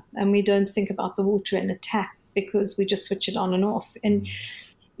meter, and we don't think about the water in a tap because we just switch it on and off. And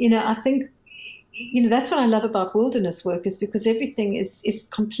I think that's what I love about wilderness work, is because everything is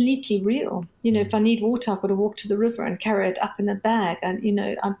completely real. If I need water, I've got to walk to the river and carry it up in a bag. And,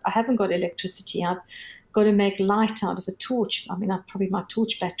 I haven't got electricity. I've got to make light out of a torch. I mean, probably my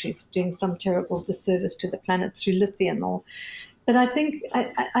torch battery is doing some terrible disservice to the planet through lithium. But I think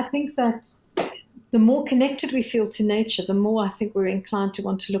that the more connected we feel to nature, the more I think we're inclined to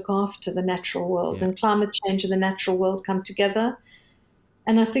want to look after the natural world. And climate change and the natural world come together.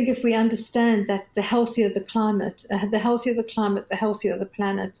 And I think if we understand that the healthier the climate, the healthier the planet, the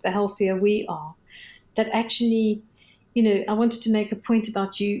healthier we are, that actually, I wanted to make a point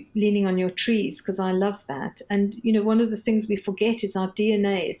about you leaning on your trees, because I love that. And, one of the things we forget is our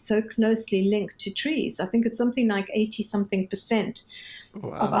DNA is so closely linked to trees. I think it's something like 80-something%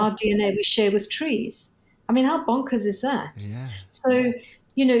 of our DNA we share with trees. I mean, how bonkers is that? Yeah. So,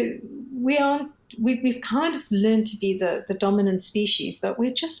 we've kind of learned to be the dominant species, but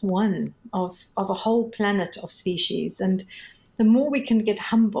we're just one of a whole planet of species. And the more we can get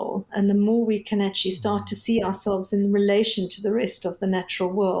humble, and the more we can actually start to see ourselves in relation to the rest of the natural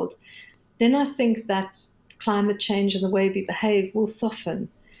world, then I think that climate change and the way we behave will soften.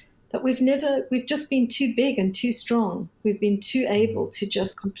 But we've just been too big and too strong. We've been too able to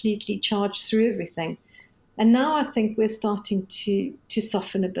just completely charge through everything. And now I think we're starting to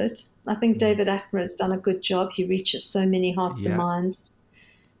soften a bit. I think David Attenborough has done a good job. He reaches so many hearts and minds.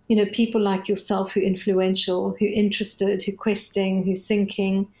 People like yourself who are influential, who are interested, who are questing, who are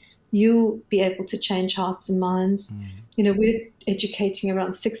thinking, you'll be able to change hearts and minds. We're educating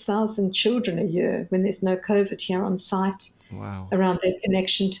around 6,000 children a year when there's no COVID here on site. Wow. Around their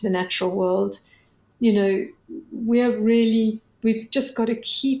connection to the natural world. We've just got to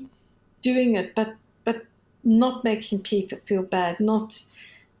keep doing it, but not making people feel bad,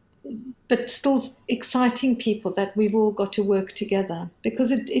 but still exciting people that we've all got to work together,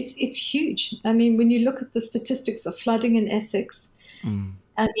 because it's huge. I mean, when you look at the statistics of flooding in Essex, I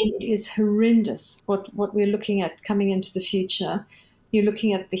mean, it is horrendous what we're looking at coming into the future. You're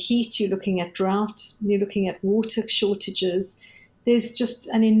looking at the heat, you're looking at drought, you're looking at water shortages. There's just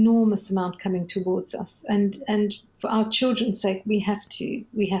an enormous amount coming towards us, and for our children's sake, we have to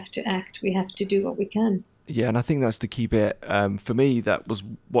act. We have to do what we can. Yeah, and I think that's the key bit. For me, that was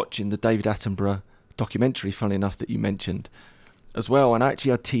watching the David Attenborough documentary, funnily enough, that you mentioned as well. And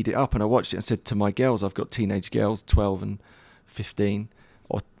actually, I teed it up and I watched it and said to my girls, I've got teenage girls, 12 and 15,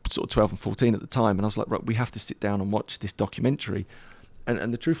 or sort of 12 and 14 at the time. And I was like, right, we have to sit down and watch this documentary.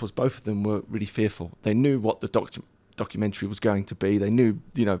 And the truth was, both of them were really fearful. They knew what the documentary was going to be. They knew,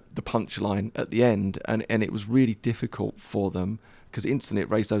 the punchline at the end. And it was really difficult for them, because instantly it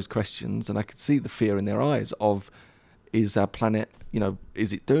raised those questions, and I could see the fear in their eyes of, is our planet,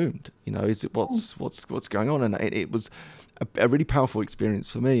 is it doomed? Is it what's going on? And it was a really powerful experience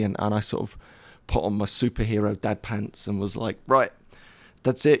for me. And I sort of put on my superhero dad pants and was like, right,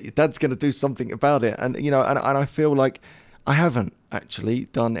 that's it. Your dad's going to do something about it. And, and I feel like I haven't actually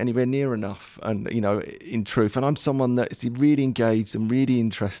done anywhere near enough. And, in truth, and I'm someone that is really engaged and really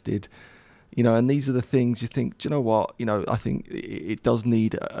interested. And these are the things you think, do you know what? I think it does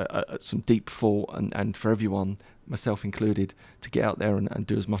need some deep thought, and for everyone, myself included, to get out there and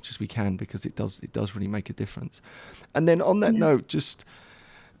do as much as we can, because it does really make a difference. And then on that note,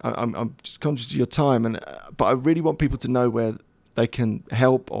 I'm just conscious of your time, but I really want people to know where they can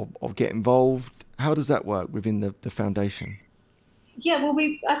help or get involved. How does that work within the foundation? Yeah, well,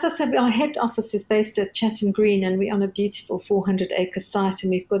 as I said, our head office is based at Chatham Green, and we're on a beautiful 400-acre site,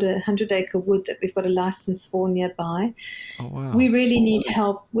 and we've got a 100-acre wood that we've got a license for nearby. Oh, wow. We really need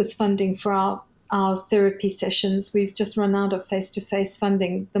help with funding for our therapy sessions. We've just run out of face-to-face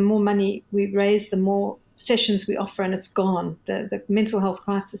funding. The more money we raise, the more sessions we offer, and it's gone. The mental health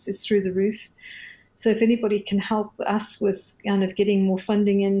crisis is through the roof. So if anybody can help us with kind of getting more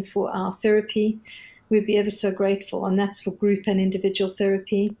funding in for our therapy, we'd be ever so grateful. And that's for group and individual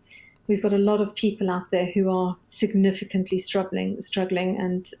therapy. We've got a lot of people out there who are significantly struggling,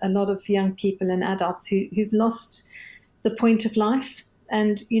 and a lot of young people and adults who've lost the point of life.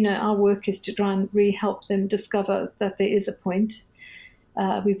 And, our work is to try and really help them discover that there is a point.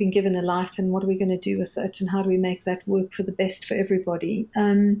 We've been given a life, and what are we going to do with it, and how do we make that work for the best for everybody?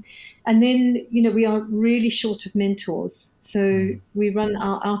 And then, we are really short of mentors. So we run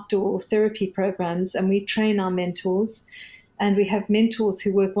our outdoor therapy programs, and we train our mentors. And we have mentors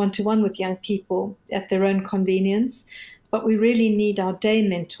who work one-to-one with young people at their own convenience. But we really need our day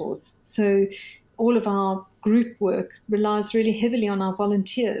mentors. So all of our group work relies really heavily on our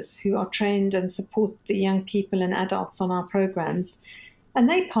volunteers who are trained and support the young people and adults on our programs. And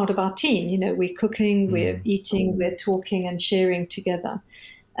they're part of our team. We're cooking, we're eating, we're talking and sharing together.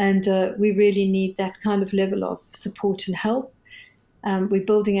 And we really need that kind of level of support and help. We're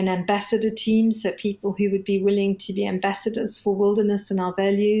building an ambassador team, so people who would be willing to be ambassadors for wilderness and our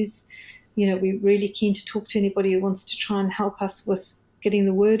values. We're really keen to talk to anybody who wants to try and help us with getting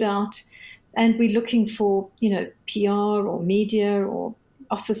the word out. And we're looking for, PR or media or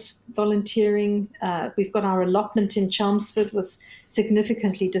office volunteering. We've got our allotment in Chelmsford with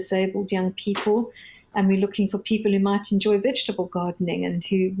significantly disabled young people. And we're looking for people who might enjoy vegetable gardening and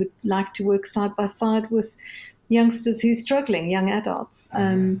who would like to work side by side with youngsters who are struggling, young adults,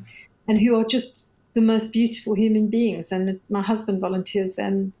 and who are just the most beautiful human beings. And my husband volunteers there,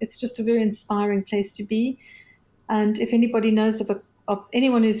 and it's just a very inspiring place to be. And if anybody knows of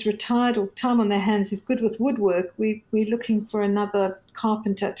anyone who's retired or time on their hands who's good with woodwork, we're looking for another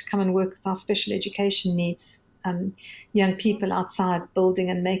carpenter to come and work with our special education needs, young people outside building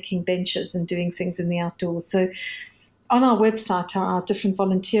and making benches and doing things in the outdoors. So on our website are our different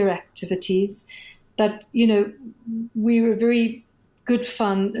volunteer activities. But, we're a very good,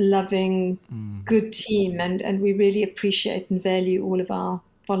 fun, loving, good team, and we really appreciate and value all of our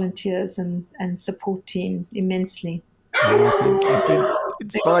volunteers and support team immensely. I've been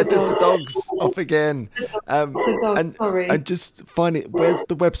inspired. There's the dogs off again. The dogs, sorry. And just finally, where's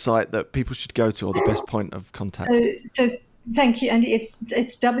the website that people should go to, or the best point of contact? So thank you, Andy. It's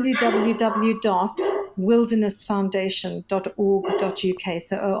www.wildernessfoundation.org.uk,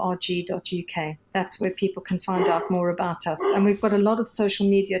 so org.uk. That's where people can find out more about us. And we've got a lot of social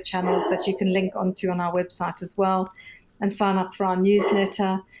media channels that you can link onto on our website as well, and sign up for our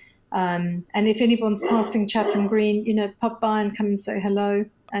newsletter. And if anyone's passing Chatham Green, pop by and come and say hello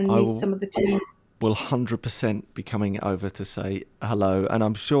and meet some of the team. We'll 100% be coming over to say hello. And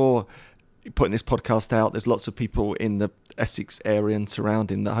I'm sure putting this podcast out, there's lots of people in the Essex area and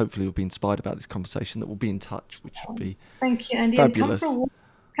surrounding that hopefully will be inspired about this conversation, that will be in touch, which would be Thank you, Andy. fabulous. And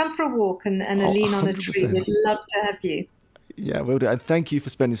come for a walk and a lean on a tree. We'd love to have you. Yeah, will do. And thank you for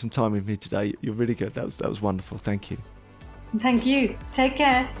spending some time with me today. You're really good. That was wonderful. Thank you. Thank you. Take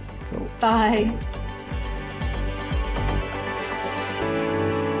care. Cool. Bye.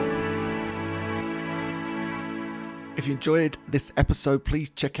 If you enjoyed this episode, please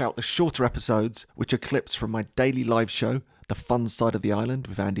check out the shorter episodes, which are clips from my daily live show, The Fun Side of the Island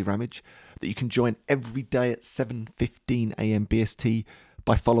with Andy Ramage, that you can join every day at 7:15 a.m. BST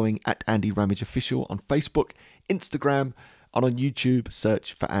by following at Andy Ramage Official on Facebook, Instagram, and on YouTube,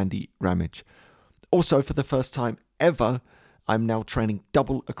 search for Andy Ramage. Also, for the first time ever, I'm now training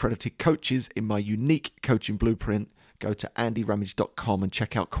double accredited coaches in my unique coaching blueprint. Go to andyramage.com and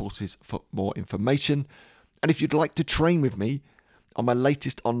check out courses for more information. And if you'd like to train with me on my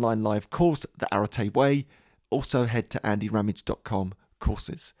latest online live course, The Arete Way, also head to andyramage.com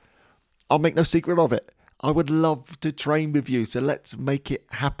courses. I'll make no secret of it. I would love to train with you, so let's make it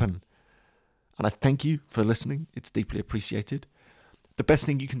happen. And I thank you for listening. It's deeply appreciated. The best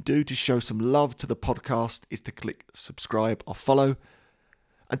thing you can do to show some love to the podcast is to click subscribe or follow.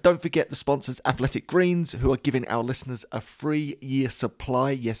 And don't forget the sponsors, Athletic Greens, who are giving our listeners a free year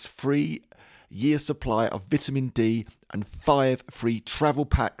supply. Yes, free year supply of vitamin D and 5 free travel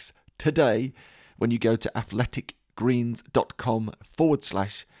packs today when you go to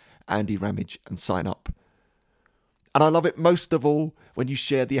athleticgreens.com/Andy Ramage and sign up. And I love it most of all when you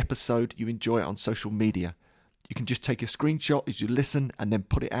share the episode you enjoy on social media. You can just take a screenshot as you listen and then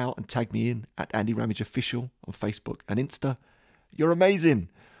put it out and tag me in at Andy Ramage Official on Facebook and Insta. You're amazing.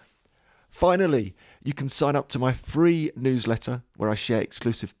 Finally, you can sign up to my free newsletter where I share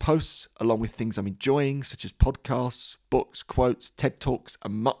exclusive posts along with things I'm enjoying, such as podcasts, books, quotes, TED Talks,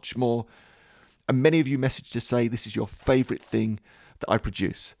 and much more. And many of you message to say this is your favourite thing that I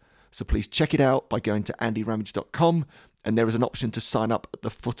produce. So please check it out by going to andyramage.com, and there is an option to sign up at the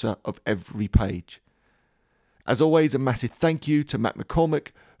footer of every page. As always, a massive thank you to Matt McCormick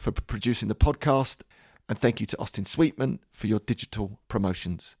for producing the podcast, and thank you to Austin Sweetman for your digital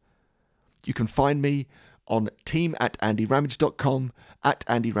promotions. You can find me on team@andyramage.com, at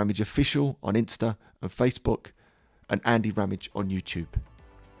Andy Ramage Official on Insta and Facebook, and Andy Ramage on YouTube.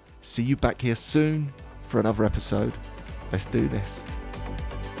 See you back here soon for another episode. Let's do this.